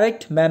a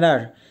correct manner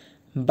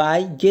by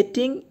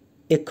getting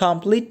a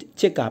complete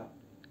checkup.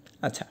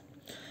 আচ্ছা,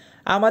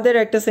 আমাদের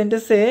একটা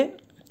সেন্টেন্সে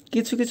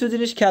কিছু কিছু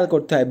জিনিস খেয়াল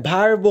করতে হয়।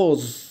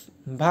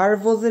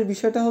 ভার্বোজের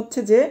বিষয়টা হচ্ছে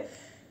যে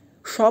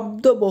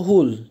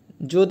শব্দবহুল,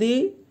 যদি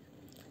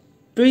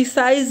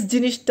প্রিসাইজ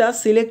জিনিসটা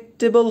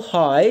সিলেক্টেবল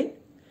হয়,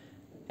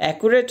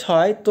 অ্যাকুরেট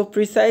হয়, তো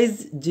প্রিসাইজ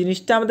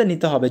জিনিসটা আমাদের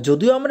নিতে হবে।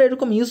 যদিও আমরা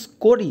এরকম ইউজ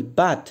করি,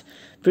 বাট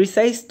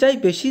প্রিসাইজটাই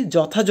বেশি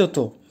যথাযথ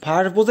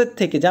ভার্বোজের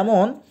থেকে।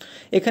 যেমন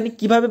এখানে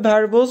কিভাবে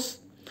ভার্বোজ,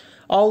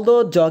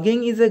 although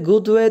jogging is a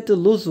good way to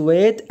lose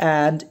weight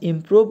and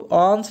improve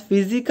one's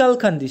physical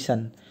condition,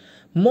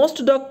 most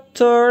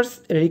doctors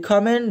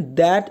recommend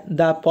that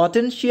the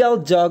potential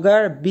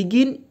jogger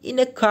begin in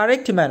a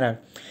correct manner.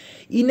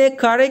 In a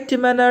correct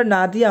manner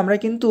না দিয়ে আমরা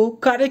কিন্তু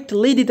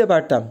কারেক্টলি দিতে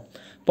পারতাম।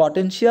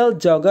 Potential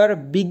jogger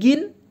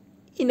begin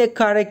in a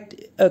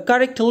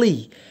correctly,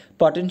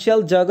 potential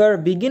jogger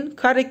begin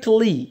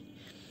correctly,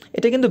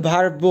 এটা কিন্তু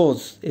ভার্বোজ।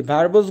 এই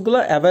ভার্বোজগুলো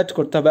avoid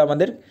করতে হবে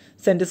আমাদের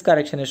সেন্টেন্স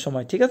কারেকশনের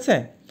সময়। ঠিক আছে,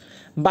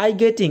 বাই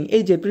গেটিং,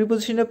 এই যে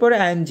প্রিপোজিশনের পরে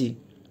আইএনজি,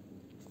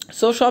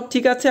 সো সব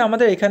ঠিক আছে।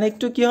 আমাদের এখানে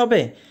একটু কি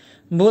হবে,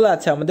 ভুল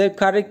আছে, আমাদের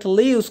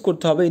কারেক্টলি ইউজ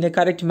করতে হবে, ইন এ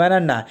কারেক্ট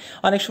ম্যানার না।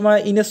 অনেক সময়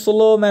ইন এ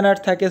স্লো ম্যানার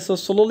থাকে, সো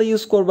স্লোলি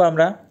ইউজ করবো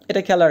আমরা,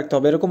 এটা খেয়াল রাখতে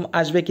হবে, এরকম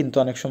আসবে কিন্তু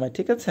অনেক সময়।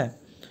 ঠিক আছে,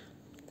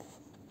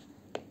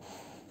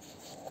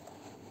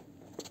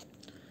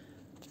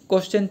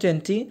 question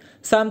 20,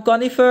 some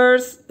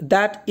conifers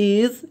that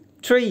is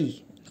tree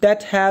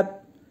that have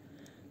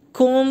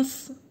cones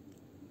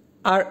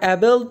are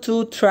able to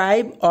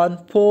thrive on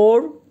poor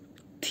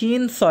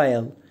thin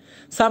soil.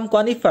 Some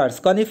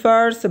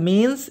conifers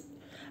means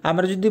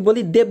আমরা যদি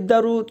বলি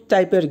দেবদারু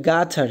টাইপের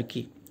গাছ আর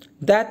কি,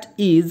 that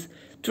is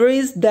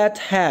trees that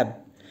have,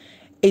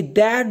 এই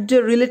দ্যাট যে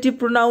রিলেটিভ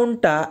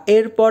প্রোনাউনটা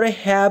এরপরে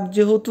হ্যাভ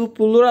যেহেতু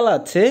প্লুরাল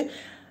আছে,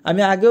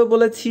 আমি আগেও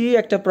বলেছি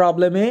একটা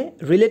প্রবলেমে,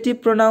 রিলেটিভ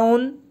প্রোনাউন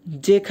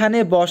যেখানে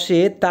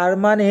বসে তার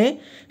মানে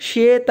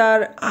সে তার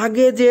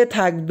আগে যে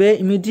থাকবে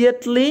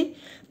ইমিডিয়েটলি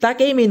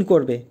তাকেই মিন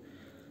করবে।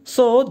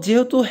 সো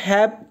যেহেতু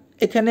হ্যাভ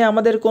এখানে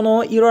আমাদের কোনো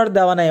ইরর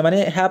দেওয়া নাই, মানে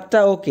হ্যাভটা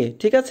ওকে,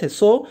 ঠিক আছে।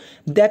 সো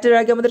দ্যাটের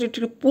আগে আমাদের একটু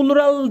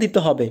প্লুরাল দিতে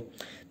হবে,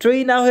 ট্রি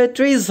না হয়ে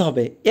ট্রিজ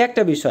হবে,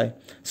 একটা বিষয়।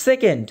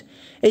 সেকেন্ড,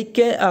 এই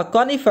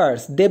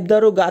কনিফার্স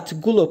দেবদারু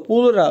গাছগুলো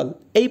প্লুরাল,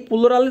 এই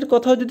প্লুরালের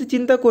কথাও যদি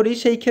চিন্তা করি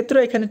সেই ক্ষেত্রে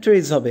এখানে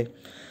ট্রিজ হবে।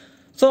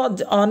 সো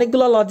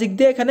অনেকগুলো লজিক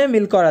দিয়ে এখানে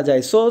মিল করা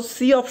যায়। সো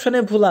সি অপশানে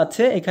ভুল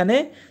আছে, এখানে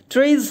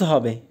ট্রিজ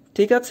হবে।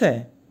 ঠিক আছে,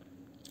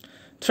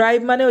 থ্রাইভ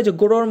মানে ওই যে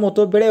গোড়োর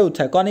মতো বেড়ে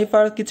ওঠা।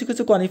 কনিফার, কিছু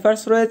কিছু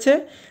কনিফার্স রয়েছে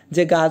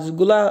যে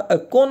গাছগুলা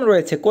কোন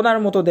রয়েছে, কোনার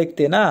মতো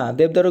দেখতে, না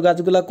দেবদারু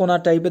গাছগুলা কোনা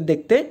টাইপের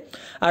দেখতে।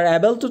 Are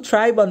able to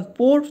thrive on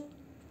পুর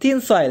থিন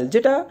সয়েল,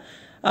 যেটা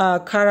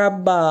খারাপ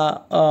বা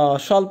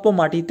স্বল্প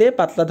মাটিতে,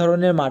 পাতলা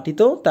ধরনের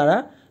মাটিতেও তারা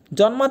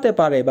জন্মাতে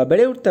পারে বা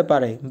বেড়ে উঠতে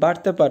পারে,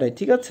 বাড়তে পারে।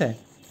 ঠিক আছে,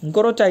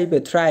 গোড়ো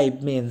টাইপের, thrive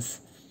means.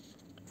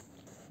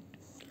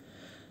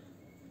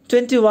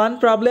 21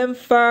 problem,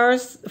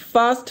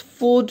 fast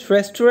food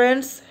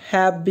restaurants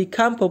have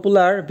become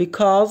popular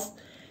because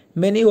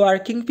many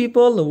working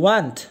people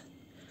want.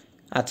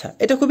 আচ্ছা,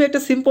 এটা খুবই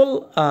একটা সিম্পল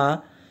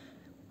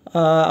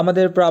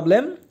আমাদের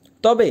প্রবলেম।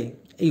 তবে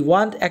এই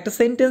ওয়ান্ট একটা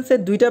সেন্টেন্সে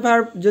দুইটা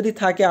ভার্ব যদি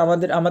থাকে,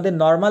 আমাদের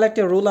নর্মাল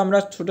একটা রুল আমরা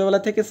ছোটোবেলা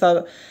থেকে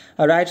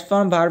রাইট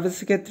ফর্ম ভার্বের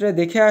ক্ষেত্রে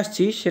দেখে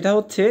আসছি, সেটা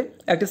হচ্ছে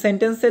একটা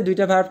সেন্টেন্সে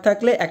দুইটা ভার্ব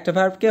থাকলে একটা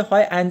ভার্বকে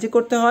হয় আইএনজি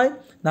করতে হয়,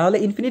 না হলে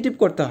ইনফিনিটিভ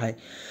করতে হয়।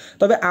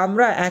 তবে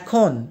আমরা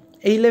এখন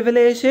এই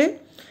লেভেলে এসে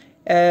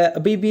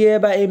বিবিএ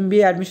বা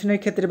এমবিএ অ্যাডমিশনের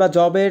ক্ষেত্রে বা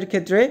জবের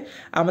ক্ষেত্রে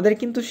আমাদের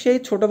কিন্তু সেই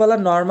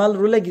ছোটোবেলার নর্মাল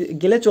রুলে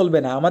গেলে চলবে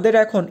না। আমাদের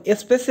এখন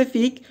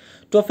স্পেসিফিক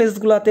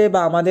টফেসগুলোতে বা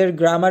আমাদের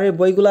গ্রামারের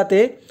বইগুলোতে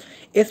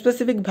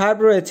স্পেসিফিক ভার্ব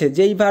রয়েছে,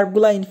 যেই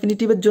ভার্বগুলো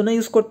ইনফিনিটিভের জন্য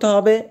ইউজ করতে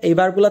হবে, এই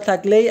ভার্বগুলো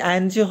থাকলেই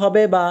আইএনজি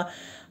হবে বা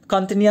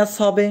কন্টিনিউয়াস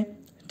হবে,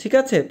 ঠিক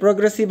আছে,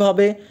 প্রোগ্রেসিভ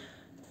হবে।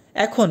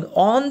 এখন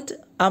ওয়ান্ট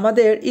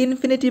আমাদের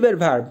ইনফিনিটিভের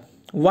ভার্ব,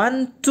 1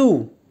 2,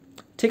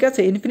 ঠিক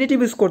আছে, ইনফিনিটিভ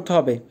ইউজ করতে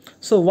হবে।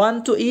 So want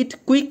to it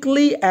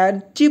quickly and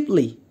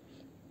চিপলি,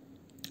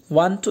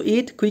 want to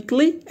it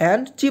quickly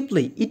and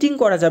চিপলি, eating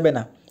করা যাবে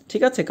না,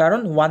 ঠিক আছে, কারণ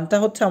ওয়ানটা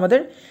হচ্ছে আমাদের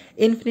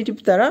ইনফিনিটিভ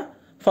দ্বারা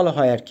ফলো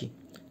হয় আর কি,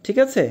 ঠিক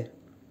আছে।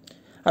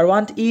 আর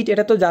ওয়ান্ট ইট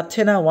এটা তো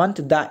যাচ্ছে না, ওয়ান্ট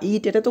দ্য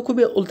ইট এটা তো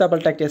খুবই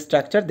উল্টাপাল্টা একটা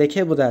স্ট্রাকচার, দেখে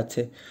বোঝা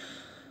যাচ্ছে।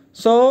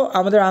 সো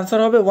আমাদের আনসার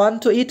হবে want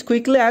to it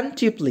quickly and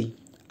চিপলি।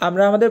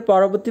 আমরা আমাদের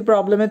পরবর্তী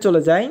প্রবলেমে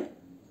চলে যাই।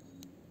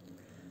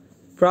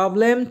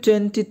 Problem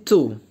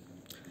 22,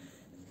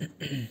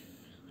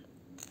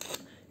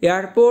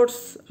 airports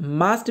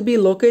must be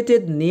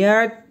located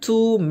near to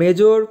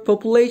major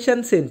population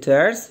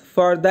centers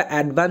for the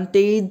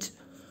advantage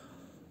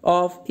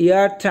of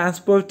air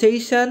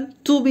transportation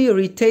to be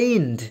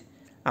retained.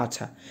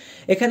 আচ্ছা,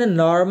 এখানে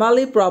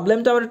নর্মালি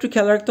প্রবলেমটা আমার একটু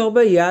খেয়াল রাখতে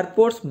হবে,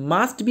 airports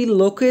must be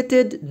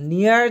located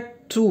near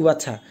to.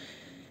 আচ্ছা,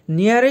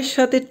 নিয়ারের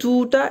সাথে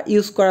টুটা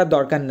ইউজ করার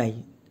দরকার নাই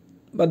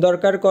বা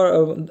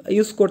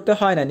ইউজ করতে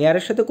হয় না,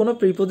 নিয়ারের সাথে কোনো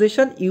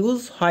প্রিপোজিশন ইউজ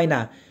হয়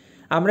না।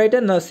 আমরা এটা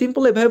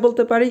সিম্পল এভাবে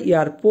বলতে পারি,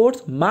 airports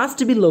must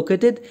be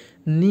located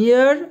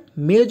near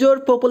major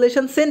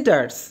population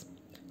saunters,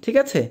 ঠিক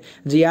আছে,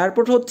 যে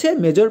এয়ারপোর্ট হচ্ছে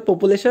মেজর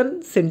পপুলেশন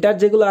সেন্টার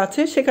যেগুলো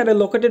আছে সেখানে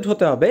লোকেটেড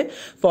হতে হবে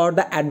for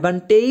the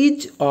advantage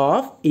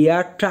of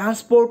air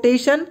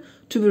transportation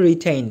two B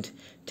retained,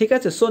 ঠিক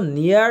আছে। So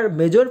near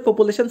major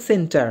population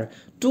centre,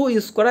 to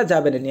use করা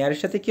যাবে না, নিয়ারের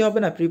সাথে কী হবে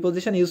না,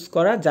 প্রিপোজিশন ইউজ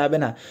করা যাবে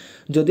না।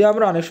 যদিও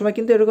আমরা অনেক সময়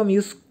কিন্তু এরকম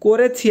ইউজ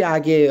করেছি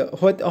আগে,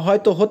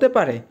 হয়তো হতে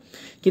পারে,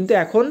 কিন্তু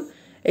এখন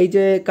এই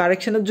যে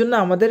কারেকশনের জন্য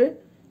আমাদের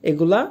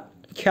এগুলা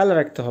খেয়াল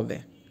রাখতে হবে।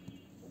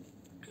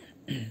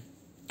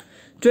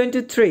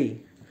 23,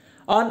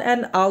 on an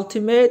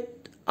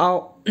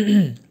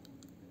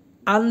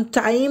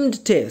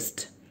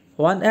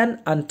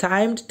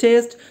untimed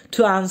test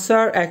to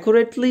answer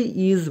accurately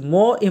is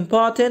more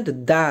important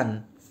than.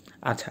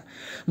 আচ্ছা,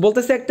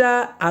 বলতেছে একটা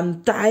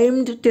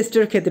আনটাইমড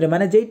টেস্টের ক্ষেত্রে,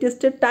 মানে যেই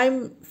টেস্টের টাইম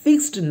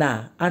ফিক্সড না,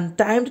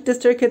 আনটাইমড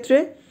টেস্টের ক্ষেত্রে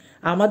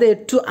আমাদের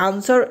টু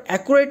আনসার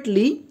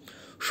অ্যাকুরেটলি,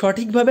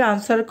 সঠিকভাবে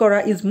আনসার করা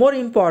ইজ মোর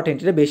ইম্পর্টেন্ট,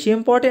 এটা বেশি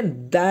important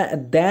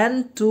than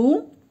to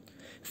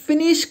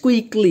finish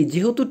quickly.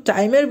 যেহেতু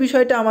টাইমের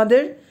বিষয়টা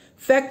আমাদের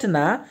ফ্যাক্ট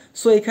না,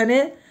 সো এখানে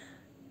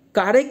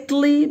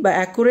কারেক্টলি বা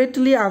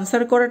অ্যাকুরেটলি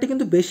আনসার করাটা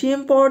কিন্তু বেশি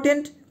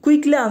ইম্পর্টেন্ট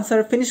কুইকলি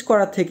আনসার ফিনিশ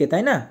করার থেকে,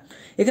 তাই না।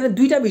 এখানে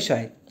দুইটা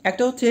বিষয়,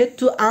 একটা হচ্ছে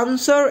টু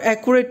আনসার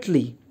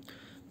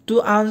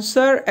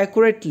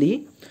অ্যাকুরেটলি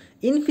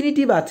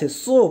ইনফিনিটিভ আছে,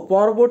 সো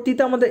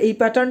পরবর্তীতে আমাদের এই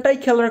প্যাটার্নটাই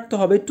খেয়াল রাখতে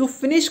হবে, টু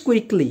ফিনিশ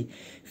কুইকলি,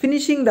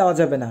 ফিনিশিং দেওয়া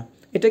যাবে না,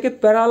 এটাকে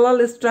প্যারালাল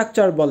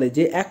স্ট্রাকচার বলে,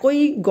 যে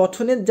একই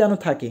গঠনের যেন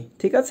থাকে,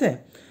 ঠিক আছে,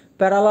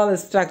 প্যারালাল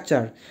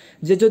স্ট্রাকচার।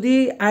 যে যদি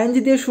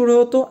আইএনজি দিয়ে শুরু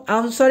হতো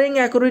আনসারিং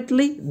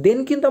অ্যাকুরেটলি, দেন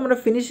কিন্তু আমরা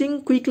ফিনিশিং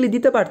কুইকলি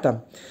দিতে পারতাম।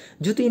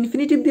 যেহেতু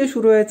ইনফিনিটিভ দিয়ে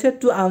শুরু হয়েছে,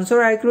 টু আনসার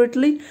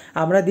অ্যাকুরেটলি,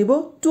 আমরা দিব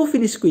to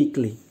finish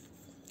quickly.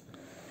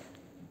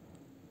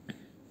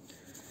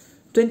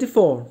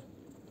 24,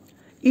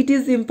 it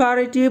is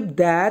imperative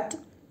that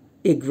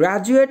a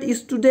graduate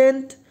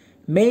student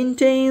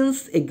maintains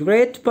a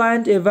grade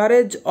point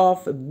average of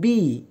B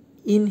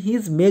in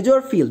his major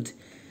field.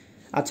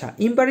 আচ্ছা,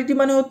 ইম্পারেটিভ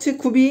মানে হচ্ছে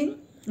খুবই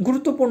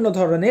গুরুত্বপূর্ণ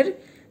ধরনের,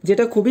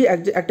 যেটা খুবই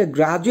একটা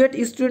গ্রাজুয়েট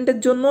স্টুডেন্টের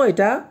জন্য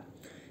এটা,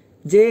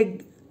 যে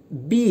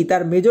বি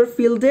তার মেজর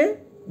ফিল্ডে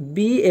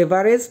বি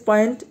এভারেজ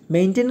পয়েন্ট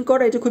মেনটেন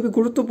করা, এটা খুবই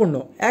গুরুত্বপূর্ণ।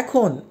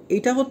 এখন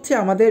এটা হচ্ছে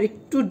আমাদের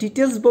একটু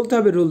ডিটেলস বলতে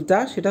হবে রুলটা,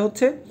 সেটা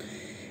হচ্ছে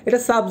এটা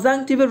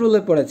সাবজাংটিভের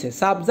রুলে পড়েছে।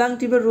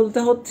 সাবজাংটিভের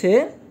রুলটা হচ্ছে,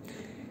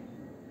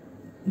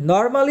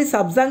 নর্মালি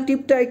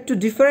সাবজাংটিভটা একটু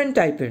ডিফারেন্ট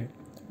টাইপের,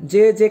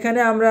 যেখানে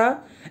আমরা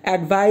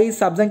অ্যাডভাইস,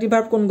 সাবজাংটিভ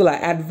ভার্ব কোনগুলা,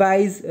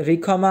 অ্যাডভাইস,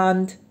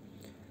 রিকমান্ড,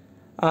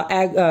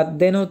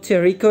 দেন হচ্ছে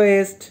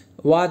রিকোয়েস্ট,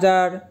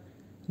 ওয়াজার,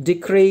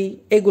 ডিক্রি,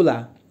 এগুলা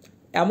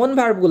এমন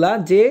ভার্বগুলা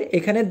যে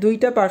এখানে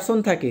দুইটা পার্সন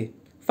থাকে,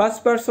 ফার্স্ট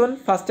পার্সন,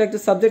 ফার্স্টে একটা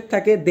সাবজেক্ট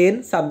থাকে, দেন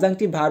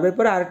সাবজাংটিভ ভার্বের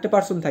পরে আরেকটা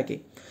পার্সন থাকে।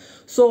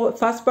 সো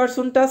ফার্স্ট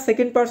পার্সনটা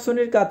সেকেন্ড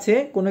পার্সনের কাছে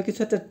কোনো কিছু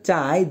একটা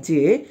চায়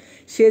যে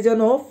সে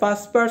যেন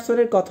ফার্স্ট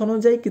পার্সনের কথা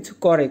অনুযায়ী কিছু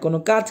করে, কোনো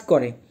কাজ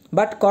করে,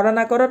 বাট করা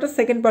না করাটা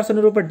সেকেন্ড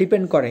পার্সনের উপর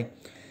ডিপেন্ড করে।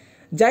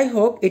 যাই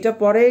হোক, এটা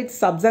পরে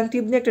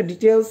সাবজাংটিভ নিয়ে একটা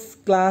ডিটেলস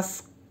ক্লাস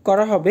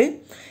করা হবে।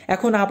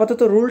 এখন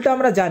আপাতত রুলটা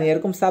আমরা জানি,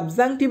 এরকম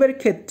সাবজাংটিভের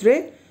ক্ষেত্রে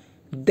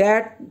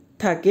দ্যাট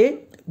থাকে,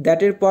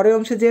 দ্যাটের পরের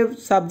অংশে যে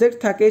সাবজেক্ট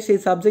থাকে সেই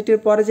সাবজেক্টের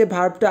পরে যে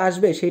ভার্বটা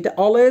আসবে সেটা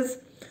অলওয়েজ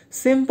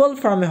সিম্পল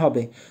ফর্মে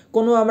হবে।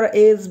 কোনো আমরা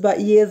এস বা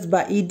ইএস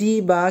বা ইডি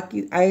বা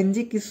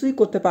আইএনজি কিছুই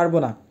করতে পারবো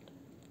না।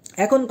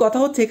 এখন কথা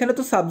হচ্ছে এখানে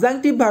তো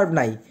সাবজাংটিভ ভার্ব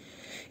নাই,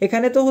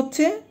 এখানে তো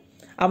হচ্ছে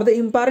আমাদের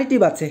ইম্পারেটিভ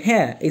আছে।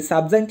 হ্যাঁ, এই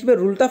সাবজাংটিভের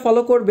রুলটা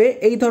ফলো করবে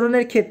এই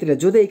ধরনের ক্ষেত্রে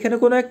যদি এখানে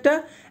কোনো একটা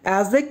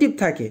অ্যাডজেক্টিভ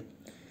থাকে,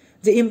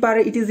 যে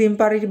it is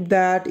imperative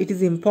that, it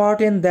is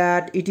important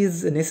that, it is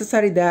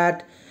necessary that,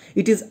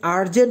 it is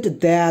urgent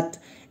that,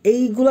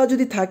 এইগুলা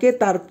যদি থাকে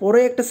তারপরে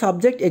একটা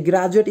সাবজেক্ট, এ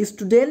গ্রাজুয়েট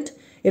স্টুডেন্ট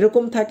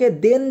এরকম থাকে,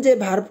 দেন যে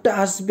ভার্বটা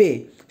আসবে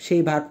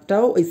সেই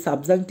ভার্বটাও ওই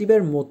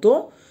সাবজাংটিভের মতো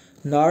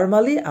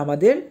নর্মালি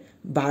আমাদের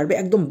ভার্বে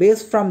একদম বেস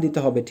ফর্ম দিতে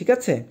হবে। ঠিক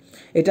আছে,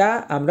 এটা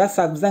আমরা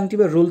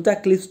সাবজাংটিভের রুলটা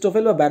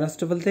ক্লিস্টোফেল বা ব্যারন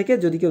স্টোফেল থেকে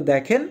যদি কেউ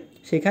দেখেন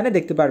সেখানে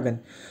দেখতে পারবেন।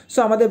 সো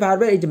আমাদের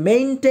ভার্বের এই যে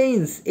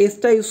মেইনটেইনস,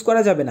 এসটা ইউজ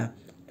করা যাবে না,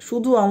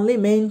 শুধু অনলি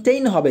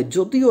মেইনটেইন হবে,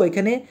 যদিও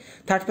এখানে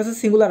থার্ড পারসন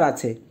সিঙ্গুলার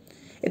আছে।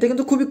 এটা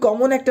কিন্তু খুবই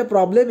কমন একটা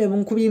প্রবলেম এবং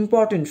খুবই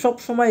ইম্পর্টেন্ট, সব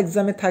সময়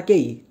এক্সামে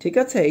থাকেই। ঠিক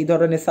আছে, এই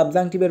ধরনের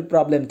সাবজাংটিভের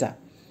প্রবলেমটা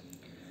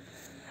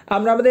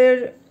আমরা আমাদের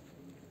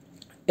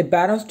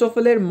ব্যারন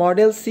স্টোফেলের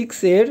মডেল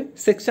 6-এর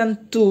সেকশন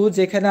 2,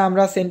 যেখানে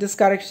আমরা সেন্টেন্স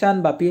কারেকশন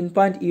বা পিন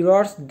পয়েন্ট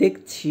ইরর্স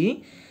দেখছি,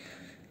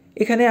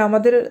 এখানে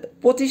আমাদের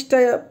 25টা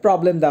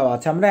প্রবলেম দেওয়া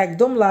আছে। আমরা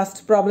একদম লাস্ট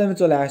প্রবলেমে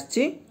চলে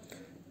আসছি।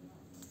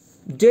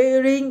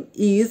 ডেয়ারিং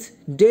ইজ,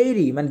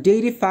 ডেইরি মানে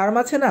ডেইরি ফার্ম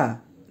আছে না,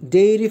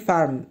 dairy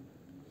farm,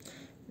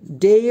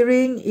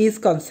 daring is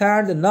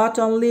concerned not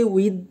only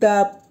with the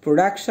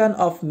production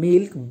of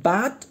milk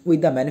but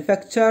with the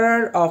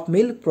manufacturer of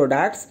milk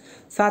products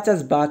such as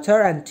butter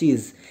and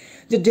cheese।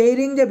 যে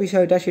ডেয়ারিং যে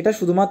বিষয়টা সেটা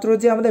শুধুমাত্র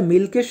যে আমাদের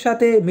মিল্কের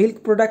সাথে, মিল্ক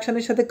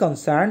প্রোডাকশনের সাথে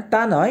কনসার্ন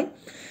তা নয়,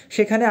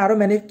 সেখানে আরও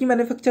কি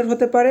ম্যানুফ্যাকচার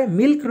হতে পারে,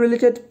 মিল্ক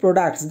রিলেটেড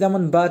প্রোডাক্টস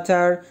যেমন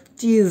বাটার,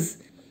 চিজ,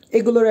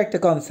 এগুলোর একটা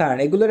কনসার্ন,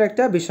 এগুলোর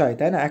একটা বিষয়,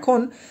 তাই না? এখন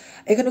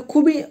এখানে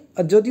খুবই,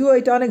 যদিও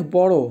এটা অনেক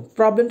বড়,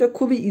 প্রবলেমটা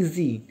খুবই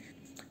ইজি।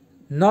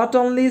 নট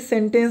অনলি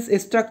সেন্টেন্স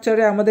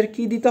স্ট্রাকচারে আমাদের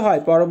কি দিতে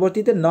হয়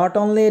পরবর্তীতে, not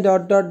only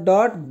dot dot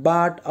dot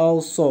but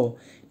also.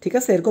 ঠিক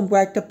আছে, এরকম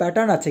কয়েকটা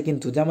প্যাটার্ন আছে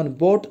কিন্তু, যেমন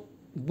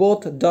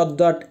both dot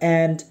dot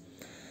and,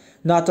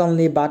 not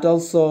only but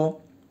also,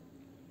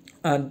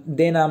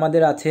 দেন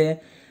আমাদের আছে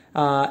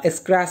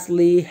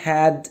expressly,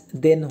 had,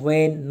 then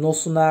when, no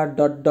sooner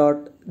dot dot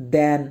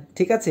then।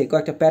 ঠিক আছে,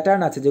 কয়েকটা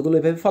প্যাটার্ন আছে যেগুলো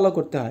এভাবে ফলো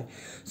করতে হয়।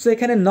 সো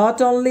এখানে নট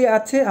অনলি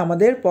আছে,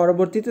 আমাদের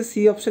পরবর্তীতে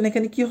সি অপশন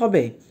এখানে কি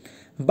হবে,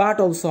 বাট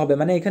অলসো হবে,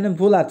 মানে এখানে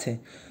ভুল আছে।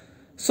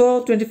 সো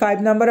 25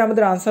 নাম্বারে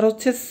আমাদের আনসার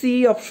হচ্ছে সি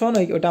অপশন,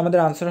 ওটা আমাদের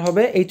আনসার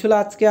হবে। এই ছিল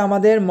আজকে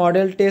আমাদের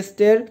মডেল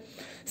টেস্টের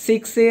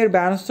 6-এর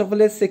ব্যারন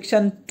স্টোফেলের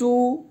সেকশন 2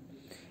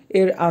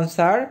 এর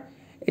আনসার।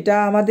 এটা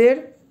আমাদের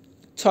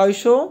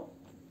 600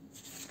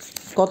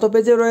 কত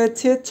পেজে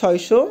রয়েছে,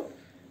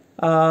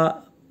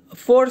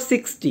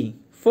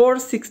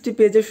 460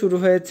 পেজে শুরু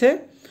হয়েছে।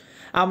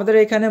 আমাদের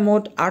এখানে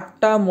মোট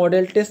 8টা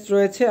মডেল টেস্ট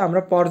রয়েছে,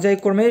 আমরা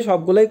পর্যায়ক্রমে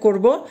সবগুলোই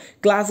করব।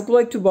 ক্লাসগুলো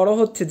একটু বড়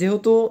হচ্ছে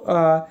যেহেতু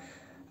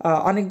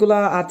অনেকগুলো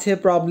আছে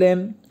প্রবলেম,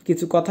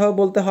 কিছু কথাও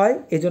বলতে হয়,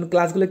 এই জন্য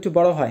ক্লাসগুলো একটু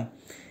বড় হয়।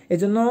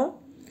 এজন্য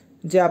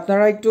যে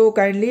আপনারা একটু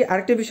কাইন্ডলি,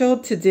 আরেকটা বিষয়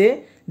হচ্ছে যে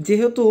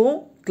যেহেতু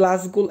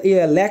ক্লাসগুলো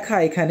লেখা,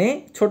 এখানে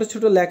ছোট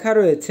ছোট লেখা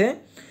রয়েছে,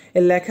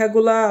 এই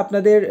লেখাগুলো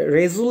আপনাদের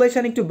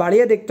রেজুলেশন একটু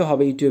বাড়িয়ে দেখতে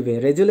হবে ইউটিউবে।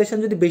 রেজুলেশন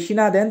যদি বেশি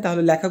না দেন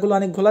তাহলে লেখাগুলো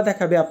অনেক ঘোলা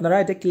দেখাবে, আপনারা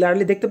এটা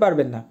ক্লিয়ারলি দেখতে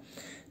পারবেন না।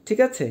 ঠিক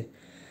আছে,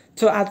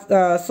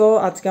 সো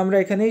আজকে আমরা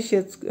এখানেই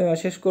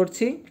শেষ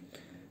করছি।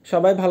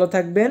 সবাই ভালো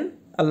থাকবেন,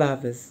 আল্লাহ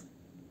হাফেজ।